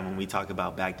this time when we talk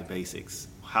about back to basics?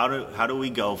 How do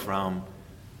we go from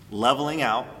leveling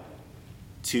out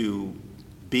to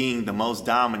being the most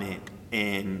dominant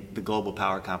in the global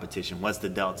power competition? What's the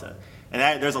delta?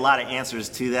 And there's a lot of answers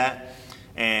to that.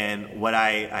 And what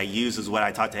I use is what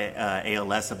I talked to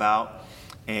ALS about.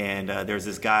 And there's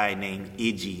this guy named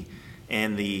Iji,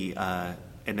 and he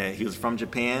was from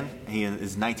Japan. He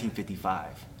is 1955.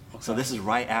 Okay. So this is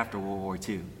right after World War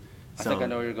II. I think I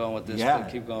know where you're going with this, yeah,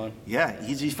 but keep going. Yeah,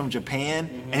 he's from Japan,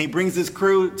 and he brings his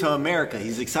crew to America.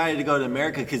 He's excited to go to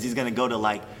America because he's going to go to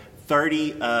like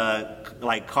 30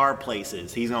 car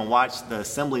places. He's going to watch the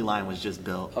assembly line was just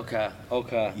built. Okay.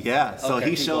 Yeah, so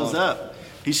okay, he shows up.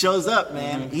 He shows up,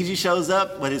 man. Iji shows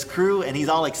up with his crew, and he's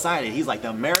all excited. He's like,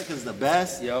 America's the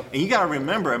best. Yep. And you got to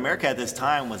remember, America at this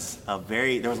time was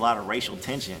there was a lot of racial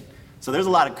tension. So there's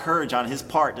a lot of courage on his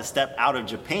part to step out of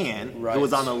Japan, who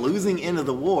was on the losing end of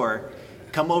the war,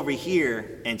 come over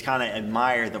here and kind of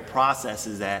admire the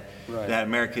processes that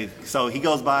America. So he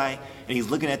goes by and he's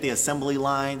looking at the assembly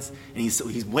lines and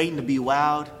he's waiting to be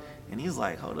wowed, and he's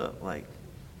like, hold up, like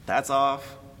that's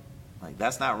off, like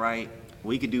that's not right.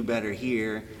 We could do better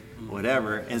here,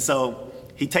 whatever. And so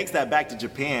he takes that back to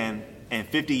Japan, and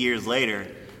 50 years later,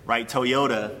 right,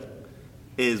 Toyota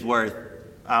is worth,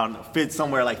 I don't know, fits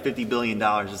somewhere like $50 billion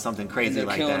or something crazy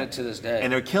like that. And they're killing it to this day.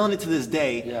 And they're killing it to this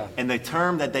day. Yeah. And the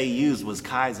term that they used was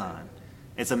Kaizen.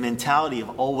 It's a mentality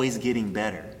of always getting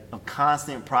better, of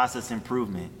constant process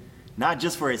improvement, not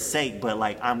just for its sake, but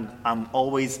like I'm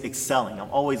always excelling.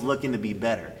 I'm always looking to be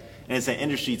better. And it's an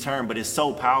industry term, but it's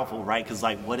so powerful, right? Because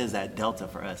like, what is that delta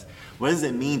for us? What does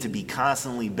it mean to be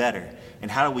constantly better?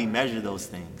 And how do we measure those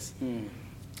things?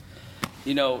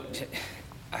 You know,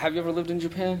 have you ever lived in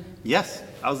Japan? Yes,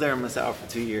 I was there in Masao for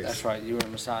 2 years. That's right, you were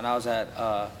in Masao, and I was at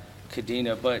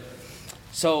Kadena. But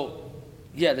so,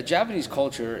 yeah, the Japanese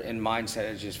culture and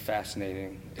mindset is just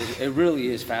fascinating. It really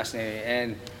is fascinating.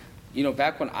 And you know,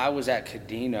 back when I was at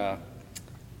Kadena,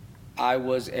 I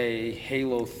was a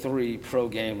Halo 3 pro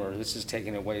gamer. This is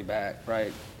taking it way back,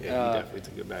 right? Yeah, you definitely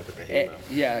took it back with the Halo.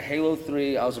 Yeah, Halo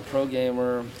 3, I was a pro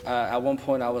gamer. At one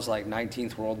point, I was like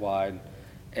 19th worldwide.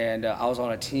 And I was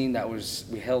on a team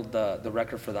we held the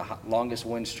record for the longest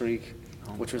win streak,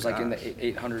 which was like in the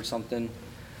 800 something.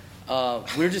 We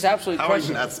were just absolutely How are you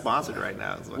crushing. not sponsored right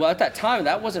now? Well, at that time,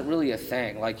 that wasn't really a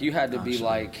thing. Like, you had to be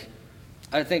like,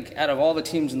 I think out of all the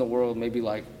teams in the world, maybe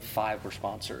like 5 were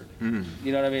sponsored.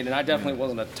 You know what I mean? And I definitely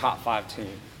wasn't a top 5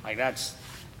 team. Like,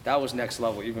 that was next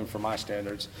level, even for my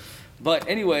standards. But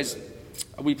anyways,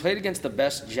 we played against the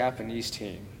best Japanese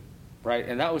team, right?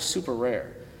 And that was super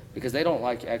rare because they don't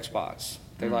like Xbox.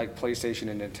 They like PlayStation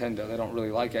and Nintendo. They don't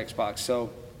really like Xbox. So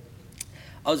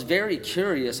I was very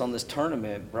curious on this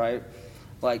tournament, right?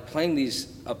 Like playing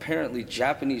these apparently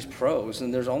Japanese pros,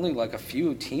 and there's only like a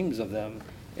few teams of them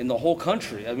in the whole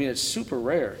country. I mean, it's super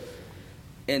rare.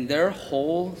 And their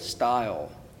whole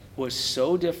style was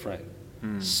so different,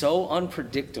 so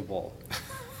unpredictable,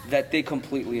 that they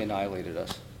completely annihilated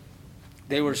us.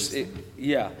 They were,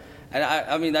 yeah. And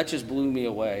I mean, that just blew me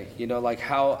away. You know, like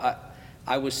how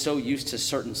I was so used to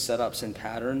certain setups and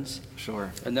patterns.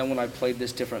 Sure. And then when I played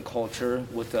this different culture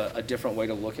with a different way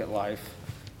to look at life,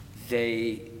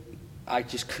 I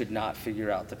just could not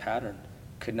figure out the pattern,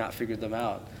 could not figure them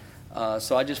out.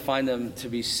 So I just find them to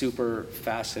be super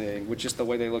fascinating with just the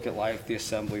way they look at life, the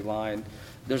assembly line,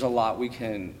 there's a lot we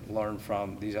can learn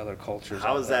from these other cultures.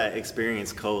 How is that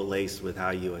experience coalesced with how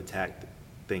you attack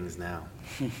things now?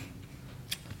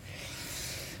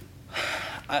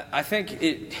 I think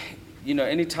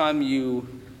anytime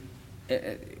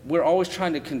we're always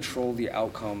trying to control the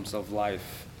outcomes of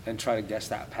life and try to guess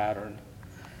that pattern.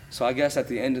 So I guess at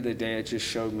the end of the day, it just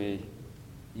showed me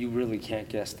you really can't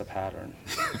guess the pattern.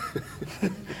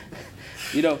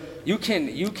 You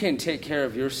can take care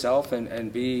of yourself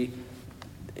and be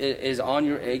as on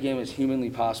your A game as humanly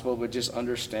possible, but just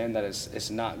understand that it's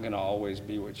not going to always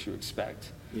be what you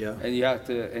expect. Yeah. And you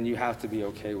have to be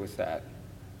okay with that.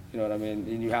 You know what I mean?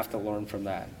 And you have to learn from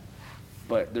that.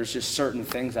 But there's just certain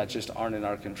things that just aren't in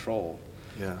our control.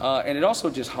 Yeah. And it also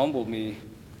just humbled me.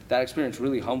 That experience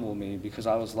really humbled me because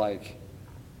I was like,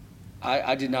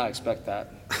 I did not expect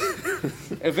that.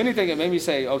 If anything, it made me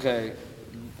say, okay,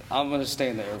 I'm going to stay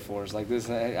in the Air Force. Like this,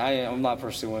 I'm not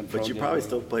pursuing. But you probably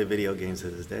still play video games to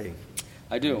this day.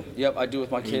 I do. Yep, I do with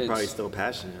my kids. You're probably still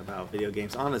passionate about video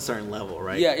games on a certain level,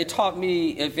 right? Yeah, it taught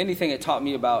me, if anything, it taught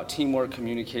me about teamwork,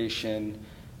 communication.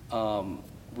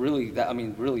 Really that.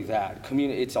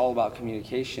 It's all about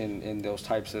communication in those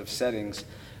types of settings.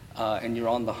 And you're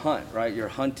on the hunt, right? You're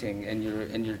hunting, and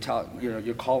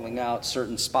you're calling out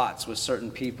certain spots with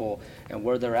certain people and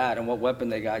where they're at and what weapon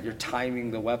they got. You're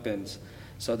timing the weapons,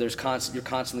 so you're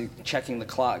constantly checking the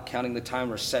clock, counting the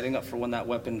timer, setting up for when that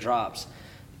weapon drops.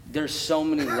 There's so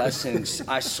many lessons.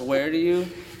 I swear to you,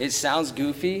 it sounds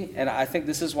goofy, and I think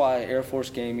this is why Air Force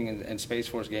gaming and Space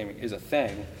Force gaming is a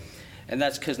thing. And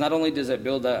that's because not only does it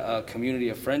build a community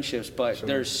of friendships, but Sure.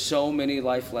 There's so many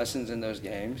life lessons in those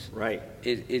games. Right.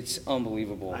 It's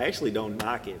unbelievable. I actually don't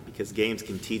knock it because games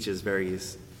can teach us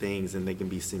various things and they can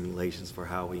be simulations for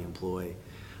how we employ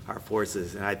our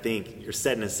forces. And I think you're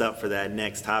setting us up for that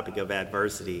next topic of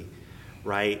adversity,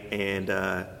 right? And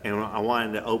I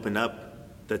wanted to open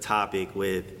up the topic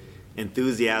with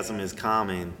enthusiasm is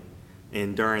common,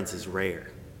 endurance is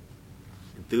rare.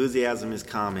 Enthusiasm is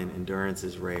common, endurance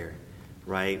is rare.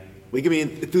 Right? We can be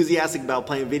enthusiastic about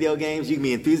playing video games. You can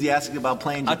be enthusiastic about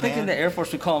playing Japan. I think in the Air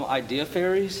Force we call them idea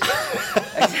fairies.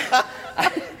 I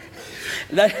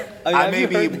may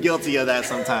be guilty of that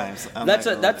sometimes.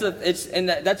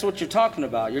 That's what you're talking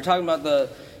about. You're talking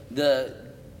about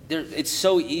it's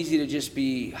so easy to just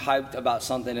be hyped about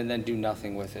something and then do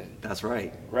nothing with it. That's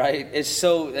right. Right? It's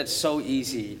so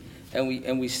easy,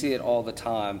 and we see it all the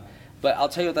time. But I'll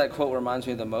tell you what that quote reminds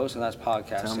me of the most, and that's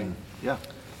podcasting. Tell me. Yeah.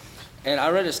 And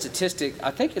I read a statistic. I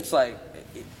think it's like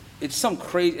some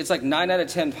crazy. It's like 9 out of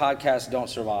 10 podcasts don't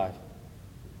survive.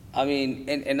 I mean,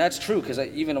 and that's true because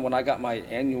even when I got my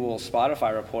annual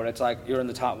Spotify report, it's like you're in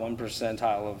the top 1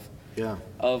 percentile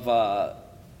of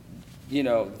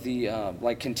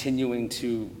continuing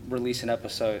to release an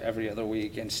episode every other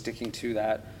week and sticking to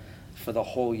that for the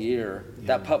whole year. Yeah.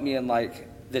 That put me in like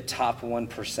the top 1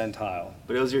 percentile.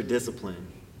 But it was your discipline,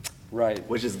 right,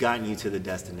 which has gotten you to the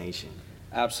destination.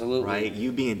 Absolutely. Right?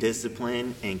 You being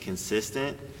disciplined and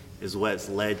consistent is what's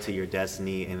led to your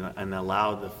destiny and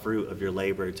allowed the fruit of your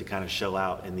labor to kind of show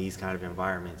out in these kind of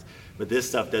environments. But this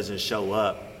stuff doesn't show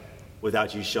up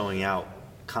without you showing out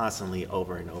constantly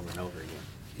over and over and over again.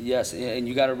 Yes, and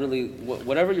you got to really,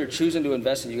 whatever you're choosing to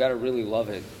invest in, you got to really love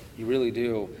it. You really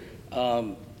do.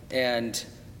 And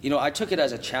I took it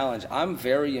as a challenge. I'm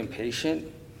very impatient.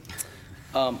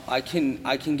 I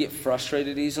can get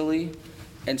frustrated easily.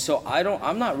 And so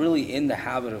I'm not really in the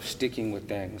habit of sticking with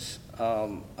things,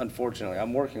 unfortunately.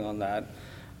 I'm working on that.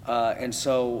 And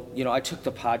so, I took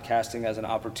the podcasting as an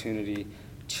opportunity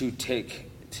to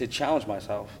challenge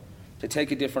myself, to take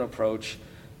a different approach.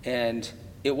 And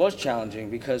it was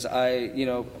challenging because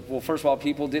first of all, some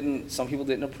people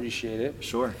didn't appreciate it.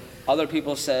 Sure. Other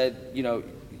people said,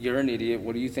 you're an idiot.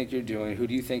 What do you think you're doing? Who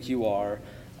do you think you are?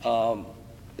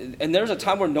 And there was a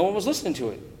time where no one was listening to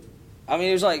it. I mean,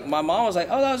 it was like, my mom was like,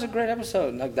 oh, that was a great episode.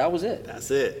 And like, that was it.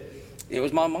 That's it. It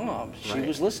was my mom. She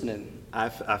was listening. I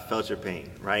felt your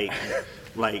pain, right?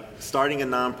 Like starting a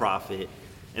nonprofit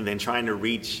and then trying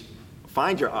to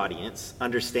find your audience,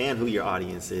 understand who your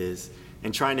audience is,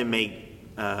 and trying to make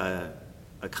a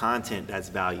content that's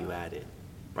value added,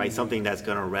 right? Mm-hmm. Something that's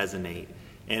going to resonate.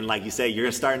 And like you say,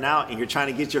 you're starting out and you're trying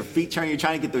to get your feet turned, you're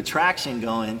trying to get the traction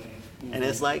going. Mm-hmm. And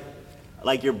it's like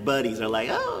your buddies are like,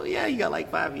 oh yeah, you got like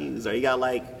 5 views, or you got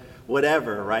like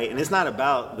whatever, right? And it's not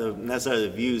about necessarily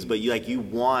the views, but you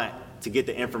want to get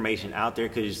the information out there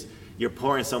because you're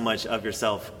pouring so much of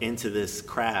yourself into this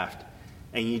craft,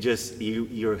 and you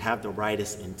have the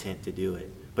rightest intent to do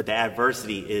it. But the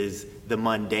adversity is the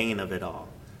mundane of it all,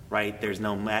 right? There's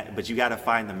no but you got to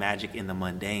find the magic in the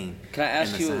mundane. Can I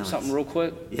ask you something real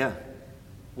quick? Yeah.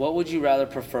 What would you rather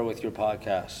prefer with your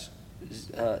podcast?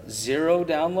 0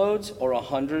 downloads or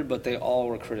 100, but they all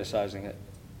were criticizing it?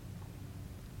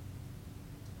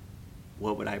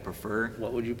 What would I prefer?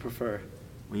 What would you prefer?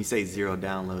 When you say 0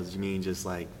 downloads, you mean just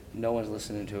like no one's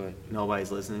listening to it?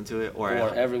 Nobody's listening to it? Or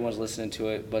everyone's listening to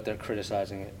it, but they're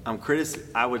criticizing it?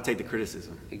 I would take the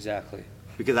criticism. Exactly.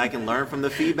 Because I can learn from the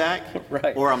feedback,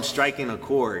 right. Or I'm striking a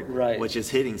chord, right. which is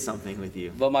hitting something with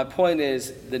you. But my point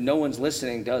is that no one's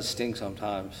listening does sting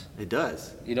sometimes. It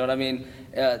does. You know what I mean?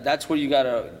 That's where you got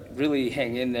to really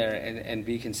hang in there and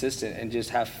be consistent and just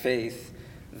have faith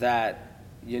that,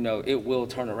 it will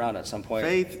turn around at some point.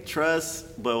 Faith,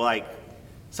 trust, but like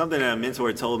something that a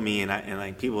mentor told me, and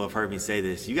like people have heard me say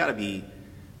this, you got to be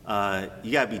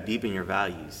deep in your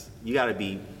values. You got to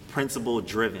be principle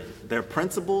driven. Their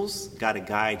principles got to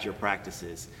guide your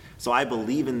practices. So I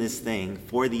believe in this thing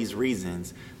for these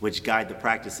reasons, which guide the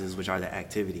practices, which are the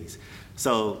activities.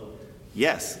 So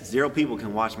yes, 0 people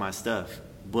can watch my stuff,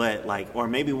 but or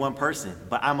maybe 1 person,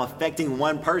 but I'm affecting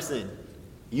 1 person.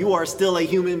 You are still a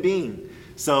human being.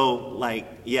 So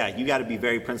you got to be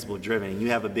very principle driven, and you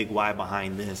have a big why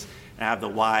behind this. And I have the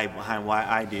why behind why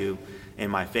I do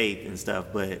and my faith and stuff,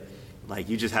 but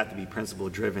you just have to be principle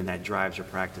driven. That drives your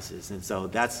practices. And so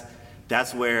that's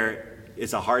where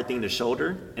it's a hard thing to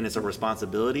shoulder, and it's a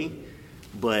responsibility,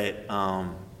 but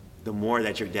the more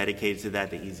that you're dedicated to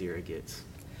that, the easier it gets.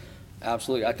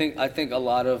 Absolutely. I think a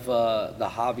lot of the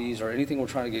hobbies or anything we're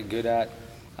trying to get good at,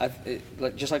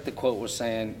 just like the quote was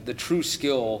saying, the true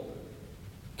skill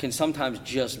can sometimes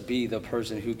just be the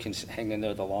person who can hang in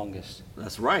there the longest.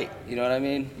 That's right. You know what I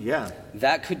mean? Yeah.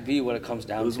 That could be what it comes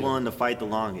down to. Who's willing to fight the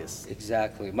longest?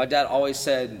 Exactly. My dad always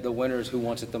said the winner is who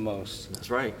wants it the most. That's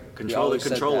right. Control the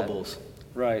controllables.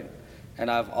 Right.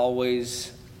 And I've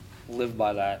always lived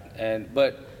by that.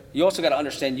 But you also got to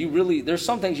understand, there's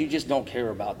some things you just don't care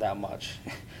about that much.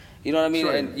 You know what I mean?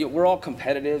 Sure. And we're all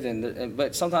competitive,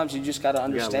 but sometimes you just got to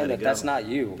understand that that's not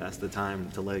you. That's the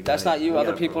time to let it go. That's not you.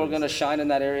 Other people are going to shine in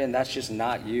that area, and that's just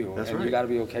not you. That's and right. You got to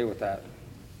be okay with that.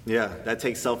 Yeah, that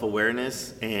takes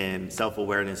self-awareness, and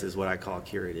self-awareness is what I call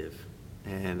curative.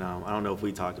 And I don't know if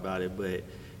we talked about it, but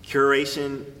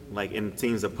curation, in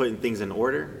terms of putting things in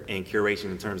order, and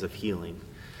curation in terms of healing.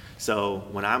 So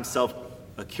when I'm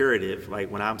curative,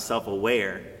 when I'm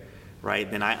self-aware,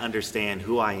 right, then I understand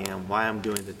who I am, why I'm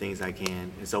doing the things I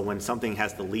can. And so when something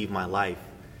has to leave my life,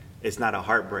 it's not a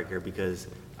heartbreaker because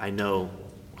I know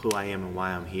who I am and why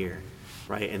I'm here,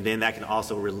 right? And then that can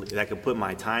also, that can put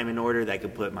my time in order, that can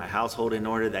put my household in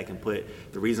order, that can put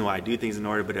the reason why I do things in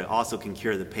order, but it also can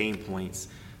cure the pain points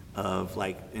of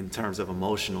in terms of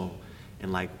emotional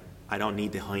and I don't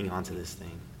need to hang on to this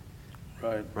thing.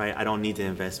 Right? I don't need to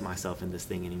invest myself in this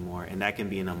thing anymore. And that can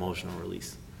be an emotional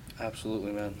release.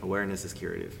 Absolutely, man. Awareness is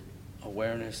curative.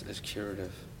 Awareness is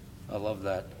curative. I love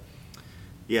that.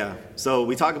 Yeah. So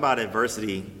we talk about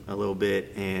adversity a little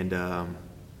bit, and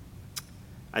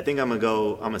I think I'm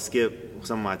gonna skip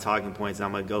some of my talking points, and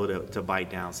I'm gonna go to bite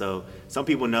down. So some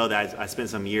people know that I spent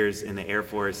some years in the Air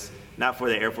Force, not for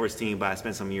the Air Force team, but I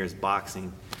spent some years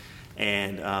boxing.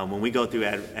 And when we go through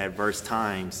adverse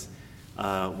times,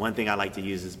 one thing I like to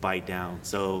use is bite down.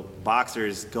 So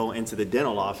boxers go into the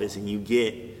dental office, and you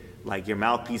get your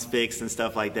mouthpiece fixed and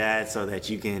stuff like that, so that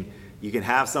you can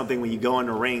have something when you go in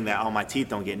the ring that my teeth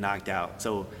don't get knocked out.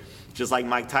 So just like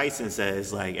Mike Tyson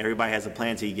says, everybody has a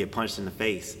plan till you get punched in the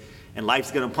face, and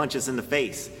life's gonna punch us in the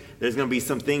face. There's gonna be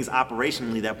some things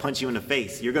operationally that punch you in the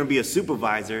face. You're gonna be a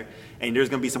supervisor, and there's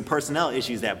gonna be some personnel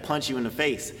issues that punch you in the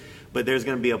face, but there's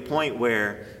gonna be a point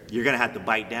where you're gonna have to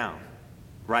bite down.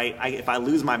 Right? If I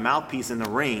lose my mouthpiece in the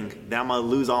ring, then I'm going to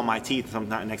lose all my teeth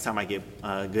next time I get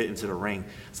into the ring.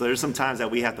 So there's some times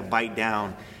that we have to bite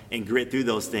down and grit through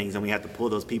those things, and we have to pull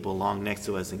those people along next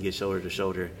to us and get shoulder to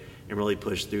shoulder and really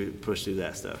push through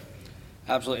that stuff.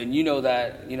 Absolutely.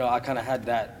 And I kind of had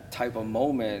that type of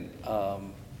moment,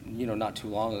 not too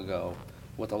long ago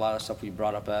with a lot of stuff we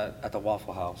brought up at the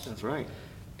Waffle House. That's right.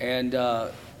 And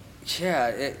that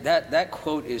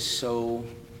quote is so...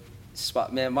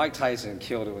 Man, Mike Tyson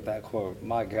killed it with that quote.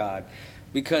 My God,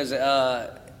 because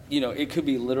it could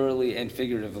be literally and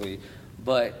figuratively,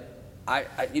 but I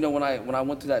when I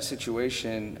went through that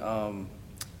situation,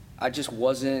 I just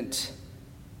wasn't.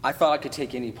 I thought I could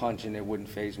take any punch and it wouldn't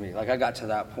faze me. I got to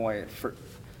that point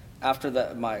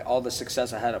after all the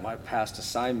success I had at my past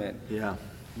assignment. Yeah.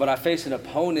 But I faced an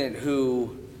opponent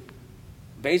who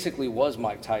basically was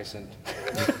Mike Tyson.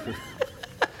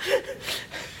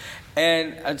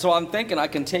 And so I'm thinking I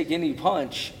can take any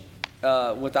punch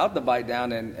without the bite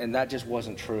down, and that just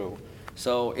wasn't true.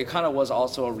 So it kind of was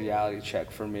also a reality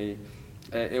check for me.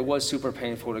 It was super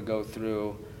painful to go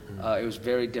through. It was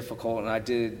very difficult, and I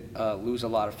did lose a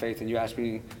lot of faith. And you asked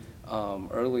me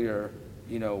earlier,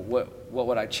 what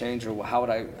would I change, or how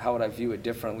would I view it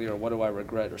differently, or what do I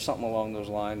regret, or something along those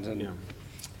lines. And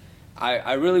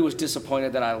I really was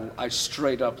disappointed that I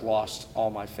straight up lost all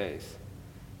my faith.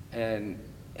 And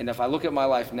if I look at my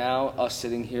life now, us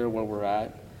sitting here where we're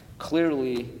at,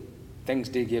 clearly things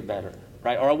did get better,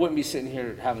 right? Or I wouldn't be sitting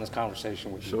here having this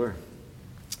conversation with you. Sure.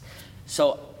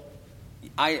 So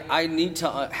I need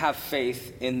to have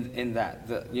faith in that,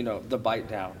 the bite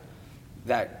down,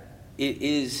 that it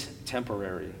is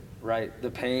temporary, right?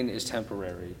 The pain is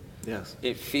temporary. Yes.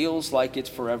 It feels like it's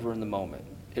forever in the moment.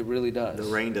 It really does.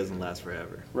 The rain doesn't last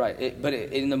forever. Right. But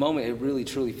in the moment, it really,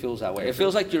 truly feels that way. It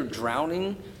feels like you're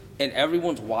drowning, and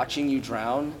everyone's watching you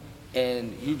drown,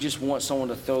 and you just want someone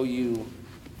to throw you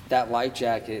that life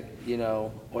jacket,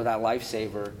 or that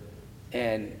lifesaver,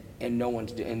 and no one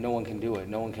can do it.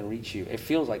 No one can reach you. It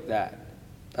feels like that.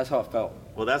 That's how it felt.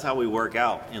 Well, that's how we work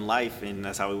out in life, and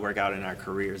that's how we work out in our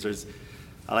careers.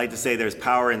 I like to say there's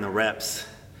power in the reps,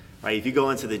 right? If you go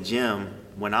into the gym,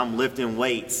 when I'm lifting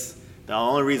weights, the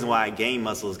only reason why I gain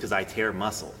muscle is because I tear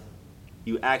muscle.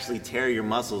 You actually tear your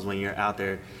muscles when you're out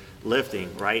there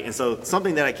lifting, right? And so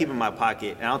something that I keep in my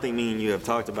pocket, and I don't think me and you have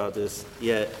talked about this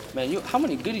yet. Man, how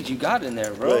many goodies you got in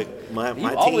there, bro? Look, my you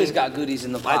team, always got goodies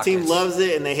in the pockets. My team loves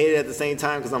it, and they hate it at the same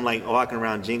time because I'm like walking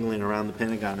around jingling around the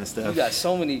Pentagon and stuff. You got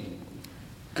so many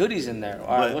goodies in there.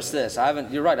 All right, what's this?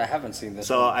 You're right, I haven't seen this.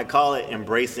 So I call it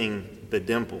embracing the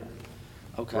dimple.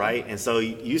 Okay. Right? And so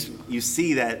you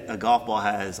see that a golf ball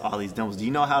has all these dimples. Do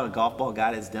you know how a golf ball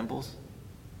got its dimples?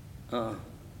 Do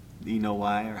you know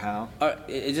why or how?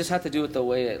 It just had to do with the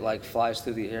way it flies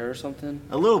through the air or something?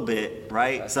 A little bit,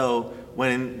 right? Okay. So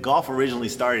when golf originally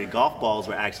started, golf balls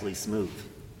were actually smooth.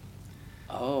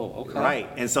 Oh, okay. Right.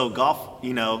 And so golf,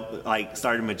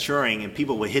 started maturing, and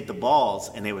people would hit the balls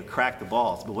and they would crack the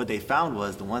balls. But what they found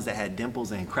was the ones that had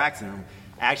dimples and cracks in them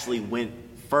actually went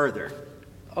further.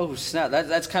 Oh, snap.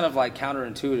 That's kind of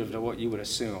counterintuitive to what you would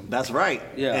assume. That's right.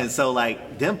 Yeah. And so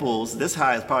dimples, this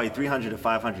high has probably 300 to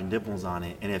 500 dimples on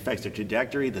it, and it affects the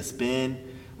trajectory, the spin,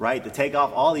 right, the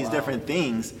takeoff, all these different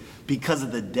things because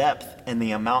of the depth and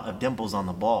the amount of dimples on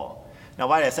the ball. Now,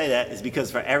 why did I say that? Is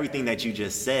because for everything that you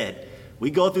just said,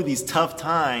 we go through these tough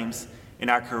times in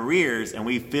our careers and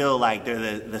we feel like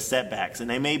they're the setbacks, and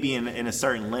they may be in a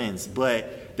certain lens,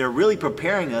 but they're really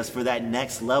preparing us for that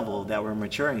next level that we're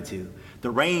maturing to. The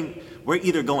rain, we're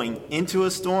either going into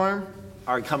a storm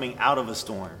or coming out of a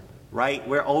storm, right?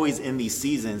 We're always in these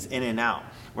seasons, in and out.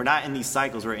 We're not in these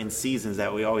cycles, we're in seasons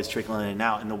that we always trickle in and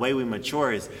out. And the way we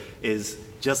mature is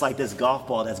just like this golf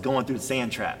ball that's going through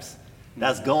sand traps,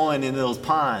 that's going into those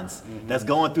ponds, that's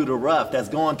going through the rough, that's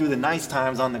going through the nice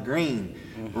times on the green,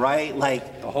 right?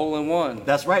 The hole in one.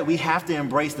 That's right. We have to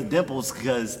embrace the dimples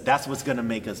because that's what's going to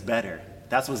make us better.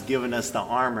 That's what's giving us the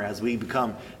armor as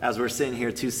we're sitting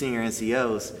here, two senior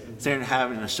NCOs, sitting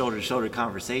having a shoulder-to-shoulder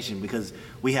conversation because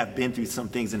we have been through some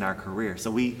things in our career. So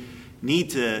we need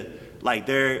to,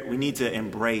 we need to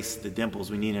embrace the dimples.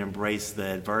 We need to embrace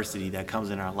the adversity that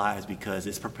comes in our lives because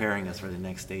it's preparing us for the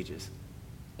next stages.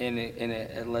 And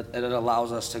it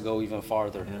allows us to go even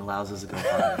farther. And it allows us to go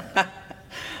farther.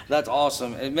 That's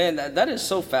awesome. And man, that is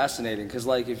so fascinating because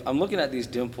if I'm looking at these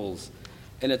dimples,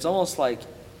 and it's almost like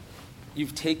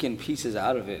you've taken pieces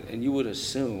out of it, and you would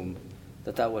assume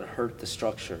that would hurt the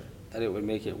structure, that it would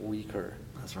make it weaker.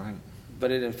 That's right.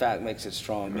 But it in fact makes it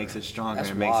stronger. It makes it stronger. That's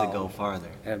and it makes wild. it go farther.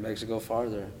 And it makes it go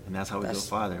farther. And that's how we go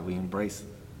farther. We embrace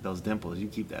those dimples. You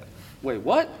keep that. Wait,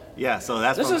 what? Yeah. So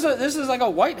that's this is like a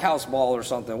White House ball or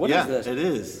something. What is this? Yeah, it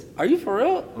is. Are you for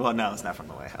real? Well, no, it's not from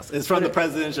the White House. It's from the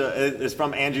presidential. It's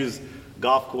from Andrews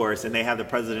Golf Course, and they have the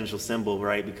presidential symbol,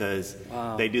 right? Because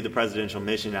they do the presidential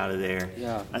mission out of there.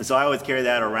 Yeah. And so I always carry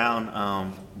that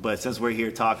around. But since we're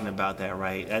here talking about that,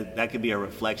 right? That could be a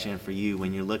reflection for you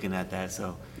when you're looking at that.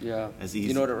 So yeah. It's easy,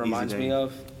 you know what it reminds me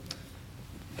of?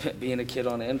 of? Being a kid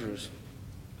on Andrews.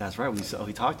 That's right.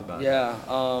 We talked about it. Yeah.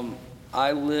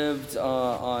 I lived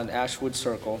on Ashwood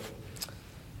Circle,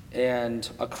 and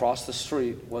across the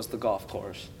street was the golf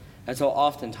course. And so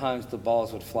oftentimes the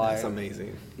balls would fly. That's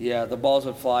amazing. Yeah, the balls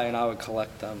would fly and I would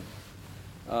collect them.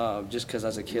 Just because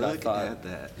as a kid I thought. Look at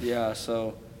that. Yeah,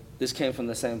 so this came from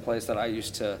the same place that I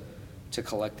used to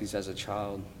collect these as a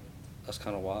child. That's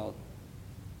kind of wild.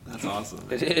 That's awesome.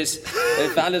 It is.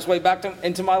 It found its way back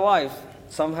into my life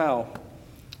somehow.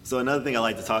 So another thing I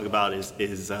like to talk about is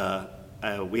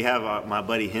we have my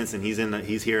buddy Henson.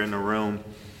 He's here in the room,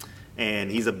 and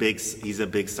he's a big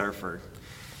surfer.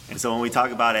 And so when we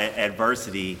talk about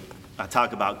adversity, I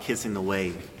talk about kissing the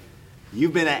wave.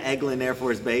 You've been at Eglin Air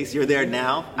Force Base. You're there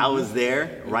now. I was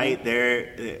there, right?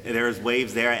 There's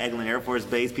waves there at Eglin Air Force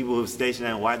Base. People who've stationed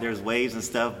at why there's waves and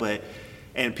stuff,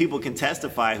 and people can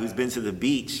testify who's been to the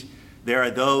beach. There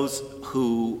are those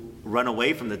who run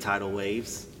away from the tidal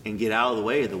waves and get out of the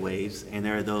way of the waves, and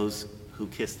there are those who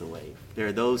kiss the wave. There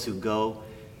are those who go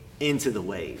into the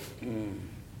wave.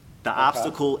 The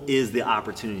obstacle is the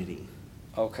opportunity.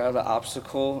 Okay, the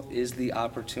obstacle is the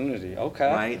opportunity. Okay.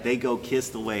 Right? They go kiss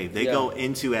the wave. They go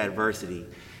into adversity.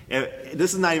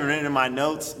 This is not even written in my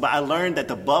notes, but I learned that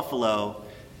the buffalo,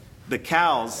 the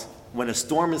cows, when a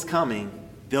storm is coming,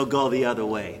 they'll go the other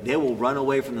way. They will run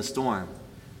away from the storm.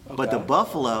 Okay. But the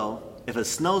buffalo, if a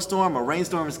snowstorm or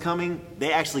rainstorm is coming,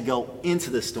 they actually go into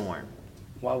the storm.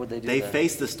 Why would they do that? They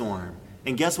face the storm.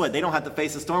 And guess what? They don't have to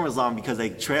face the storm as long because they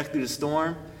trek through the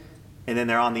storm and then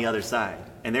they're on the other side.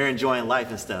 And they're enjoying life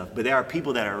and stuff. But there are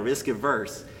people that are risk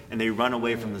averse and they run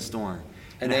away from the storm.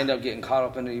 And they end up getting caught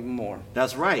up in it even more.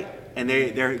 That's right. And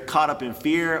they're caught up in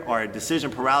fear or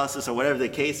decision paralysis or whatever the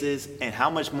case is. And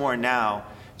how much more now,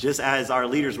 just as our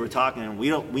leaders were talking,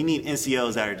 we need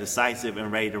NCOs that are decisive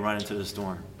and ready to run into the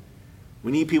storm.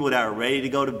 We need people that are ready to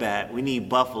go to bat. We need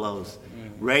buffaloes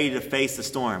ready to face the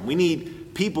storm. We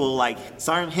need people like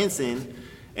Sergeant Henson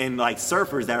and like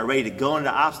surfers that are ready to go into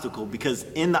the obstacle, because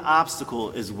in the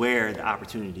obstacle is where the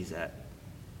opportunity's at.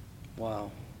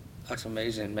 Wow. That's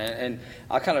amazing, man. And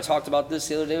I kind of talked about this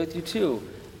the other day with you too.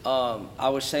 I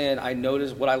was saying I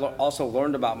noticed what I also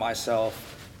learned about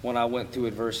myself when I went through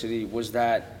adversity was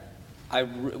that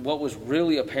what was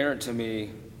really apparent to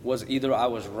me was either I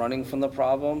was running from the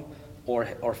problem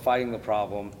or fighting the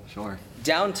problem. Sure.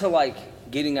 Down to like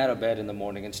getting out of bed in the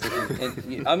morning and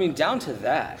sticking. I mean, down to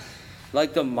that.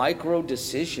 Like the micro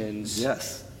decisions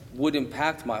would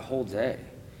impact my whole day.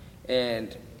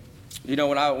 And you know,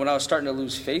 when I was starting to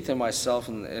lose faith in myself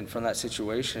and from that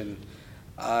situation,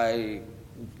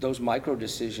 those micro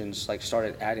decisions like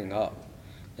started adding up.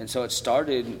 And so it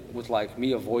started with like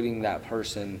me avoiding that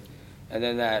person, and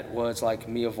then that was like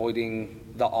me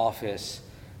avoiding the office,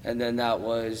 and then that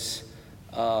was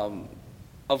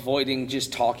avoiding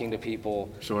just talking to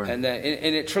people. Sure. And then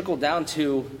and it trickled down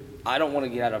to I don't want to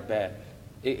get out of bed.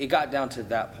 It got down to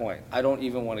that point. I don't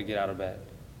even want to get out of bed.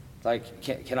 Like,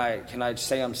 can I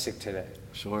say I'm sick today?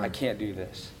 Sure. I can't do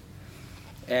this.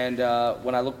 And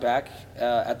when I look back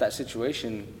at that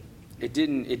situation, I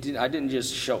didn't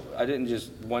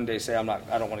just one day say I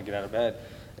don't want to get out of bed.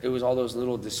 It was all those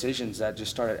little decisions that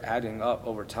just started adding up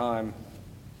over time.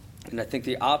 And I think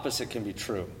the opposite can be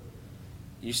true.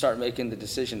 You start making the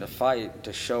decision to fight,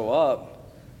 to show up,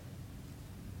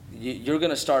 you're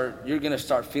gonna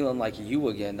start feeling like you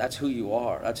again. That's who you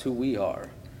are. That's who we are.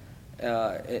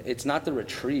 It's not the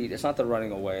retreat. It's not the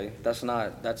running away. That's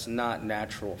not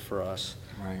natural for us.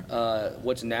 Right.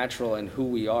 What's natural and who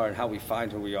we are and how we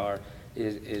find who we are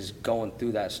is going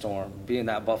through that storm, being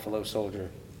that buffalo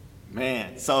soldier.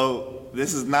 Man, so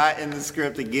this is not in the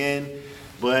script again,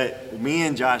 but me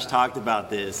and Josh talked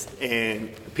about this, and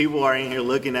people are in here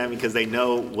looking at me because they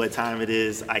know what time it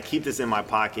is. I keep this in my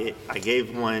pocket. I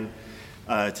gave one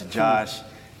to Josh,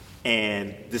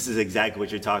 and this is exactly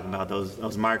what you're talking about,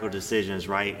 those micro decisions,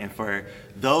 right? And for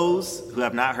those who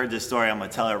have not heard this story, I'm going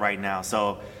to tell it right now.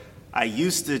 So I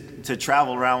used to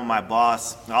travel around with my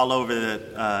boss all over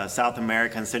the South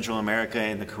America and Central America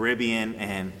and the Caribbean,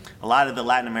 and a lot of the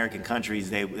Latin American countries,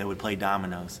 they would play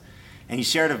dominoes. And he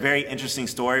shared a very interesting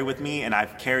story with me, and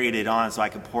I've carried it on so I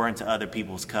could pour into other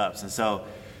people's cups. And so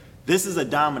this is a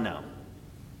domino,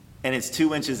 and it's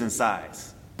 2 inches in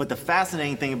size. But the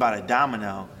fascinating thing about a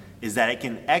domino is that it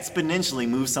can exponentially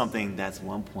move something that's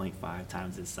 1.5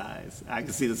 times its size. I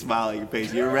can see the smile on your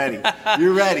face. You're ready.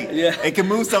 You're ready. Yeah. It can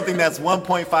move something that's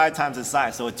 1.5 times its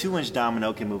size. So a 2-inch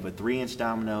domino can move a 3-inch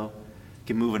domino,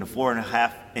 can move in a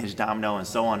 4.5-inch domino, and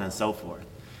so on and so forth.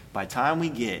 By the time we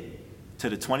get to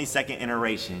the 22nd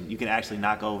iteration, you can actually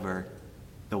knock over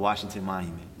the Washington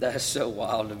Monument. That's so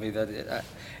wild to me that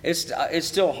it's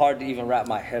still hard to even wrap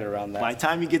my head around that. By the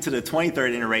time you get to the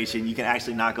 23rd iteration, you can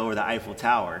actually knock over the Eiffel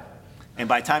Tower. And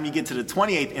by the time you get to the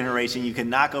 28th iteration, you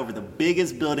can knock over the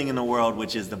biggest building in the world,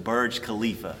 which is the Burj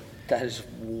Khalifa. That is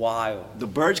wild. The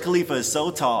Burj Khalifa is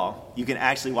so tall, you can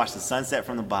actually watch the sunset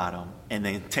from the bottom and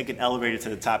then take an elevator to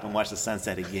the top and watch the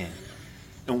sunset again.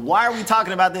 And why are we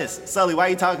talking about this? Sully, why are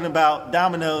you talking about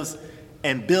dominoes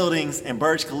and buildings and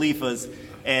Burj Khalifas?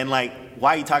 And why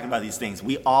are you talking about these things?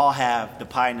 We all have the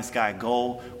pie in the sky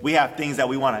goal. We have things that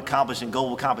we want to accomplish in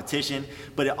global competition,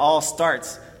 but it all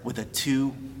starts with a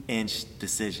 2-inch 2-inch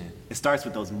decision. It starts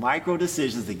with those micro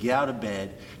decisions to get out of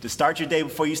bed, to start your day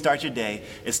before you start your day.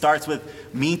 It starts with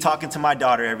me talking to my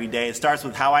daughter every day. It starts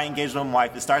with how I engage with my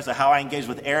wife. It starts with how I engage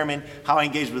with airmen, how I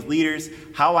engage with leaders,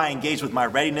 how I engage with my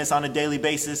readiness on a daily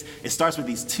basis. It starts with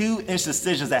these 2-inch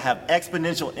decisions that have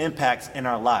exponential impacts in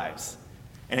our lives.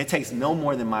 And it takes no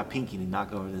more than my pinky to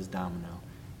knock over this domino.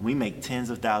 We make tens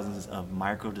of thousands of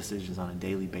micro decisions on a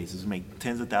daily basis. We make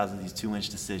tens of thousands of these 2-inch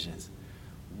decisions.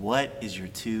 What is your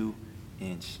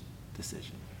 2-inch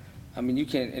decision? I mean, you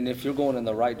can, and if you're going in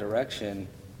the right direction,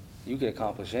 you can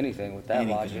accomplish anything with that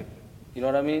logic. You know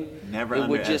what I mean? Never It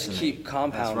would underestimate. just keep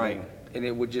compounding. That's right. And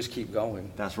it would just keep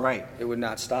going. That's right. It would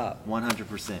not stop.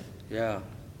 100%. Yeah.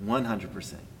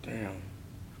 100%. Damn.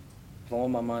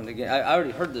 Blowing my mind again. I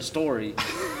already heard the story,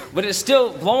 but it's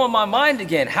still blowing my mind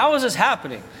again. How is this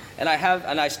happening? And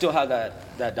I still have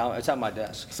that down. It's at my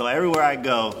desk. So everywhere I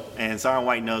go, and Sergeant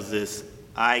White knows this,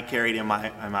 I carry it in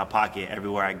my pocket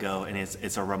everywhere I go, and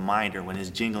it's a reminder when it's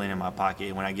jingling in my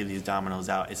pocket. When I give these dominoes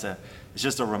out, it's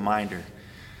just a reminder.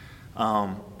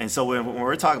 And so when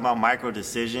we're talking about micro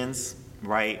decisions,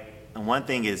 right? And one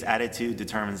thing is attitude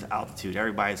determines altitude.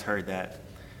 Everybody's heard that.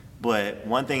 But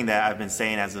one thing that I've been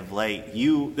saying as of late,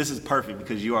 this is perfect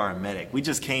because you are a medic. We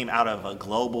just came out of a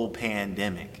global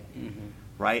pandemic,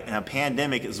 right? And a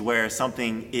pandemic is where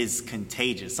something is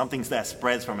contagious, something that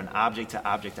spreads from an object to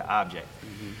object to object.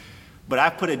 But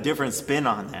I've put a different spin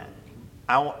on that.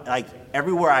 Like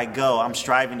everywhere I go, I'm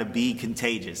striving to be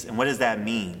contagious. And what does that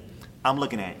mean? I'm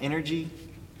looking at energy,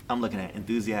 I'm looking at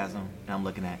enthusiasm, and I'm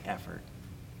looking at effort.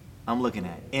 I'm looking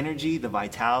at energy, the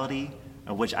vitality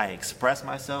of which I express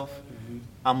myself.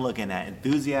 I'm looking at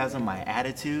enthusiasm, my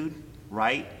attitude,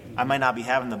 right? I might not be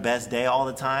having the best day all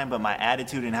the time, but my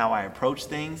attitude and how I approach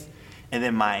things, and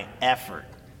then my effort,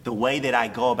 the way that I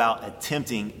go about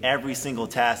attempting every single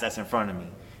task that's in front of me.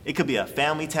 It could be a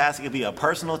family task, it could be a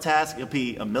personal task, it could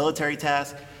be a military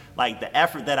task, like the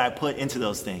effort that I put into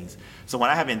those things. So when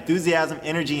I have enthusiasm,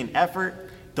 energy, and effort,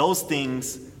 those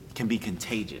things can be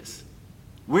contagious.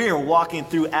 We are walking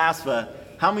through ASFA.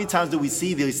 How many times do we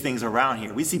see these things around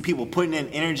here? We see people putting in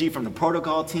energy from the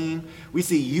protocol team. We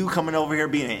see you coming over here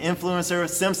being an influencer,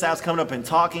 SimStats coming up and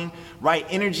talking, right?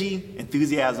 Energy,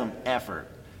 enthusiasm, effort.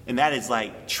 And that is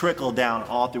like trickle down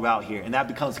all throughout here. And that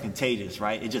becomes contagious,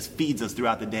 right? It just feeds us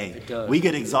throughout the day. It does. We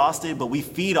get exhausted, but we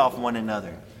feed off one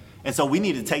another. And so we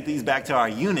need to take these back to our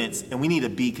units, and we need to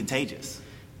be contagious.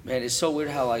 Man, it's so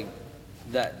weird how like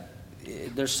that,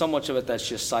 there's so much of it that's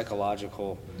just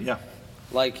psychological. Yeah.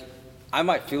 Like, I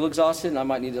might feel exhausted and I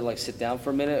might need to like sit down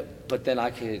for a minute, but then I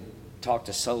could talk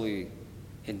to Sully,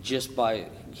 and just by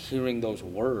hearing those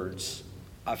words,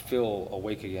 I feel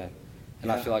awake again.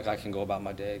 And I feel like I can go about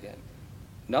my day again.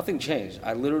 Nothing changed.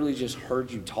 I literally just heard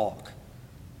you talk.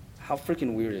 How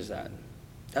freaking weird is that?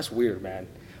 That's weird, man.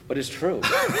 But it's true.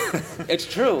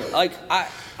 It's true. Like,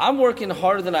 I'm working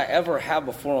harder than I ever have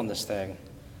before on this thing,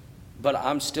 but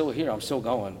I'm still here. I'm still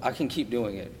going. I can keep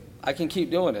doing it. I can keep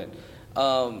doing it.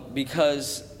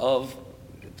 Because of,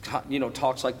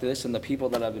 talks like this and the people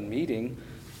that I've been meeting,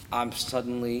 I'm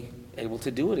suddenly able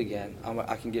to do it again.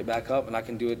 I can get back up and I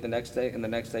can do it the next day and the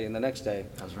next day and the next day.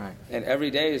 That's right. And every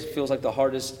day feels like the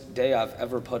hardest day I've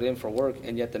ever put in for work,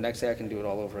 and yet the next day I can do it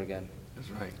all over again. That's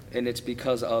right. And it's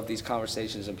because of these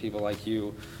conversations and people like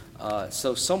you.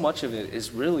 So much of it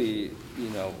is really,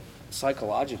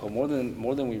 psychological, more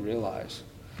than we realize.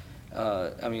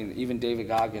 I mean, even David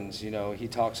Goggins, he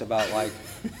talks about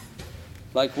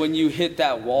like when you hit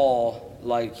that wall,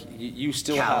 like you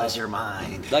still Callous have your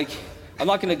mind. Like, I'm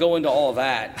not going to go into all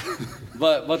that,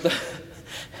 but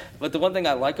the one thing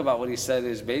I like about what he said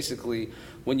is basically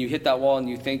when you hit that wall and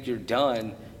you think you're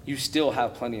done, you still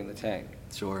have plenty in the tank.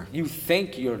 Sure. You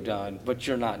think you're done, but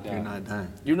you're not done. You're not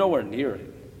done. You're nowhere near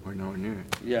it. We're nowhere near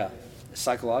it. Yeah, it's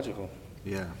psychological.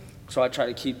 Yeah. So I try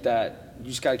to keep that. You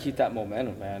just got to keep that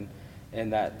momentum, man,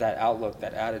 and that outlook,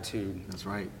 that attitude. That's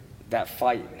right. That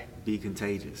fight. Be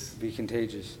contagious. Be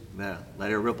contagious. Yeah.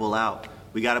 Let it ripple out.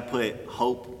 We got to put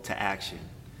hope to action.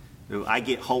 I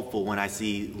get hopeful when I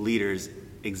see leaders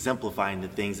exemplifying the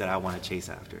things that I want to chase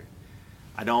after.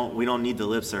 We don't need the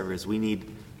lip service. We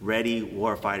need ready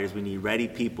war fighters. We need ready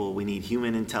people. We need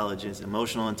human intelligence,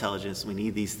 emotional intelligence. We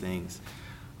need these things,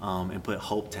 and put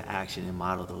hope to action and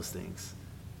model those things.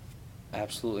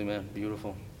 Absolutely, man.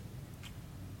 Beautiful.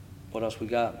 What else we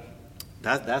got?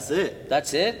 That's it.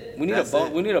 That's it. We need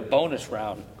we need a bonus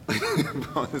round.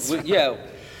 Bonus Yeah,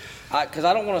 because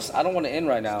I don't want to end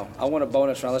right now. I want a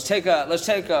bonus round. Let's take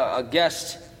a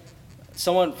guest,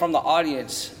 someone from the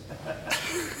audience.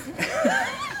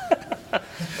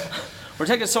 We're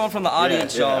taking someone from the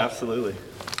audience, y'all. Yeah, absolutely.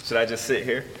 Should I just sit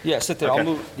here? Yeah, sit there. Okay. I'll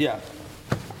move. Yeah.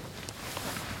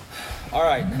 All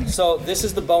right. So this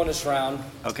is the bonus round.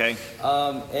 Okay.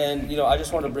 And, I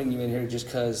just want to bring you in here just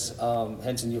because,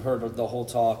 Henson, you heard the whole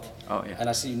talk. Oh, yeah. And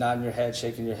I see you nodding your head,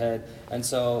 shaking your head. And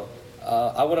so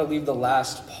I want to leave the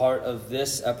last part of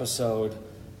this episode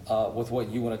with what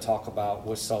you want to talk about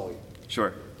with Sully.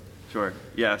 Sure.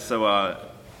 Yeah, so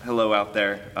hello out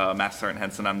there. Master Sergeant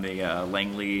Henson. I'm the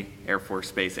Langley Air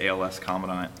Force Base ALS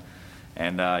Commandant.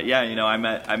 And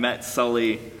I met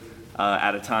Sully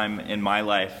at a time in my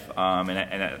life,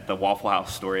 and the Waffle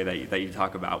House story that you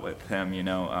talk about with him,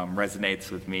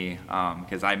 resonates with me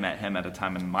because I met him at a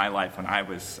time in my life when I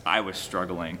was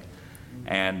struggling,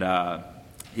 and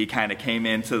he kind of came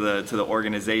into the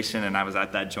organization, and I was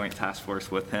at that joint task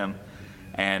force with him,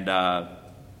 and I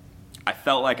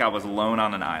felt like I was alone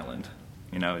on an island.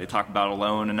 They talk about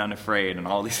alone and unafraid and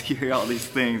all these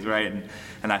things, right?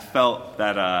 And I felt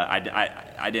that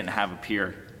I didn't have a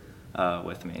peer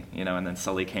with me, and then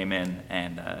Sully came in,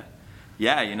 and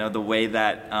the way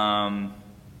that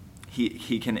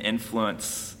he can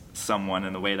influence someone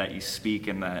in the way that you speak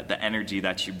and the energy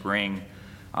that you bring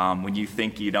when you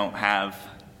think you don't have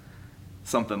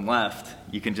something left,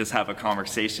 you can just have a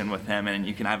conversation with him, and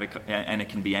you can have and it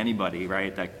can be anybody,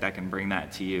 right, that can bring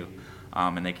that to you,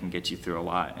 and they can get you through a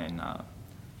lot. And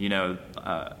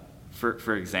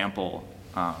for example,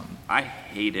 I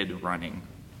hated running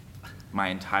my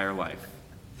entire life.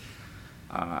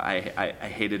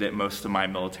 I hated it most of my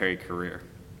military career.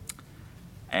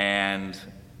 And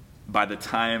by the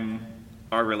time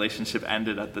our relationship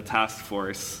ended at the task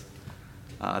force,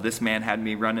 this man had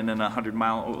me running in a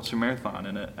 100-mile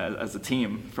ultramarathon as a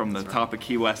team from the top of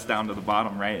Key West down to the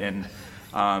bottom, right? And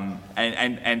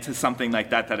to something like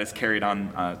that has carried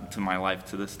on to my life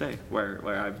to this day,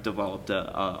 where I've developed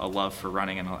a love for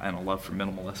running and a love for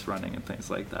minimalist running and things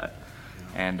like that.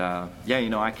 And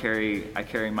I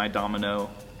carry my domino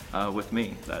with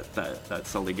me that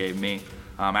Sully gave me.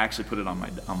 I actually put it on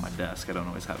my desk. I don't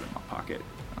always have it in my pocket.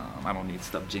 I don't need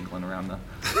stuff jingling around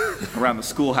the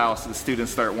schoolhouse. The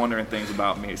students start wondering things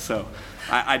about me. So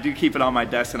I do keep it on my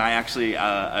desk, and I actually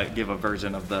give a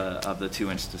version of the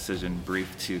 2-inch decision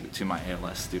brief to my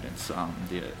ALS students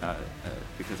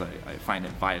because I find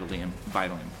it vitally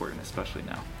important, especially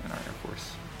now in our Air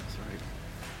Force. That's right.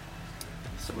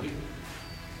 Sweet.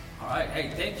 All right. Hey,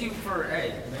 thank you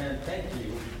thank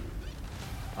you.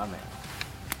 My man.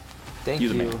 Thank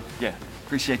you. Man. Yeah.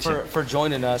 Appreciate you for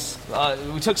joining us.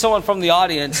 We took someone from the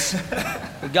audience.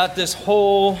 We got this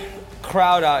whole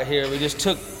crowd out here. We just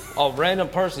took a random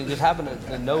person. You just happen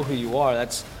to know who you are.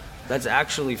 That's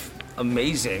actually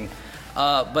amazing.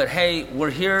 But hey, we're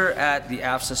here at the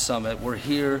AFSA Summit. We're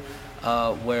here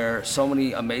where so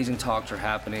many amazing talks are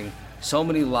happening. So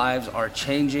many lives are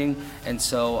changing. And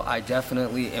so I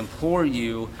definitely implore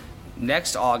you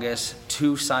next August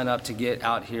to sign up to get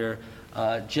out here,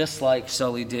 just like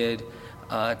Sully did,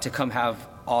 to come have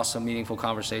awesome, meaningful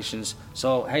conversations.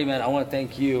 So, hey, man, I want to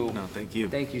thank you. No, thank you.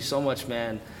 Thank you so much,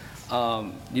 man.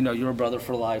 You're a brother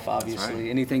for life, obviously. That's right.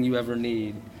 Anything you ever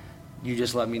need, you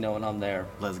just let me know and I'm there.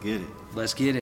 Let's get it. Let's get it.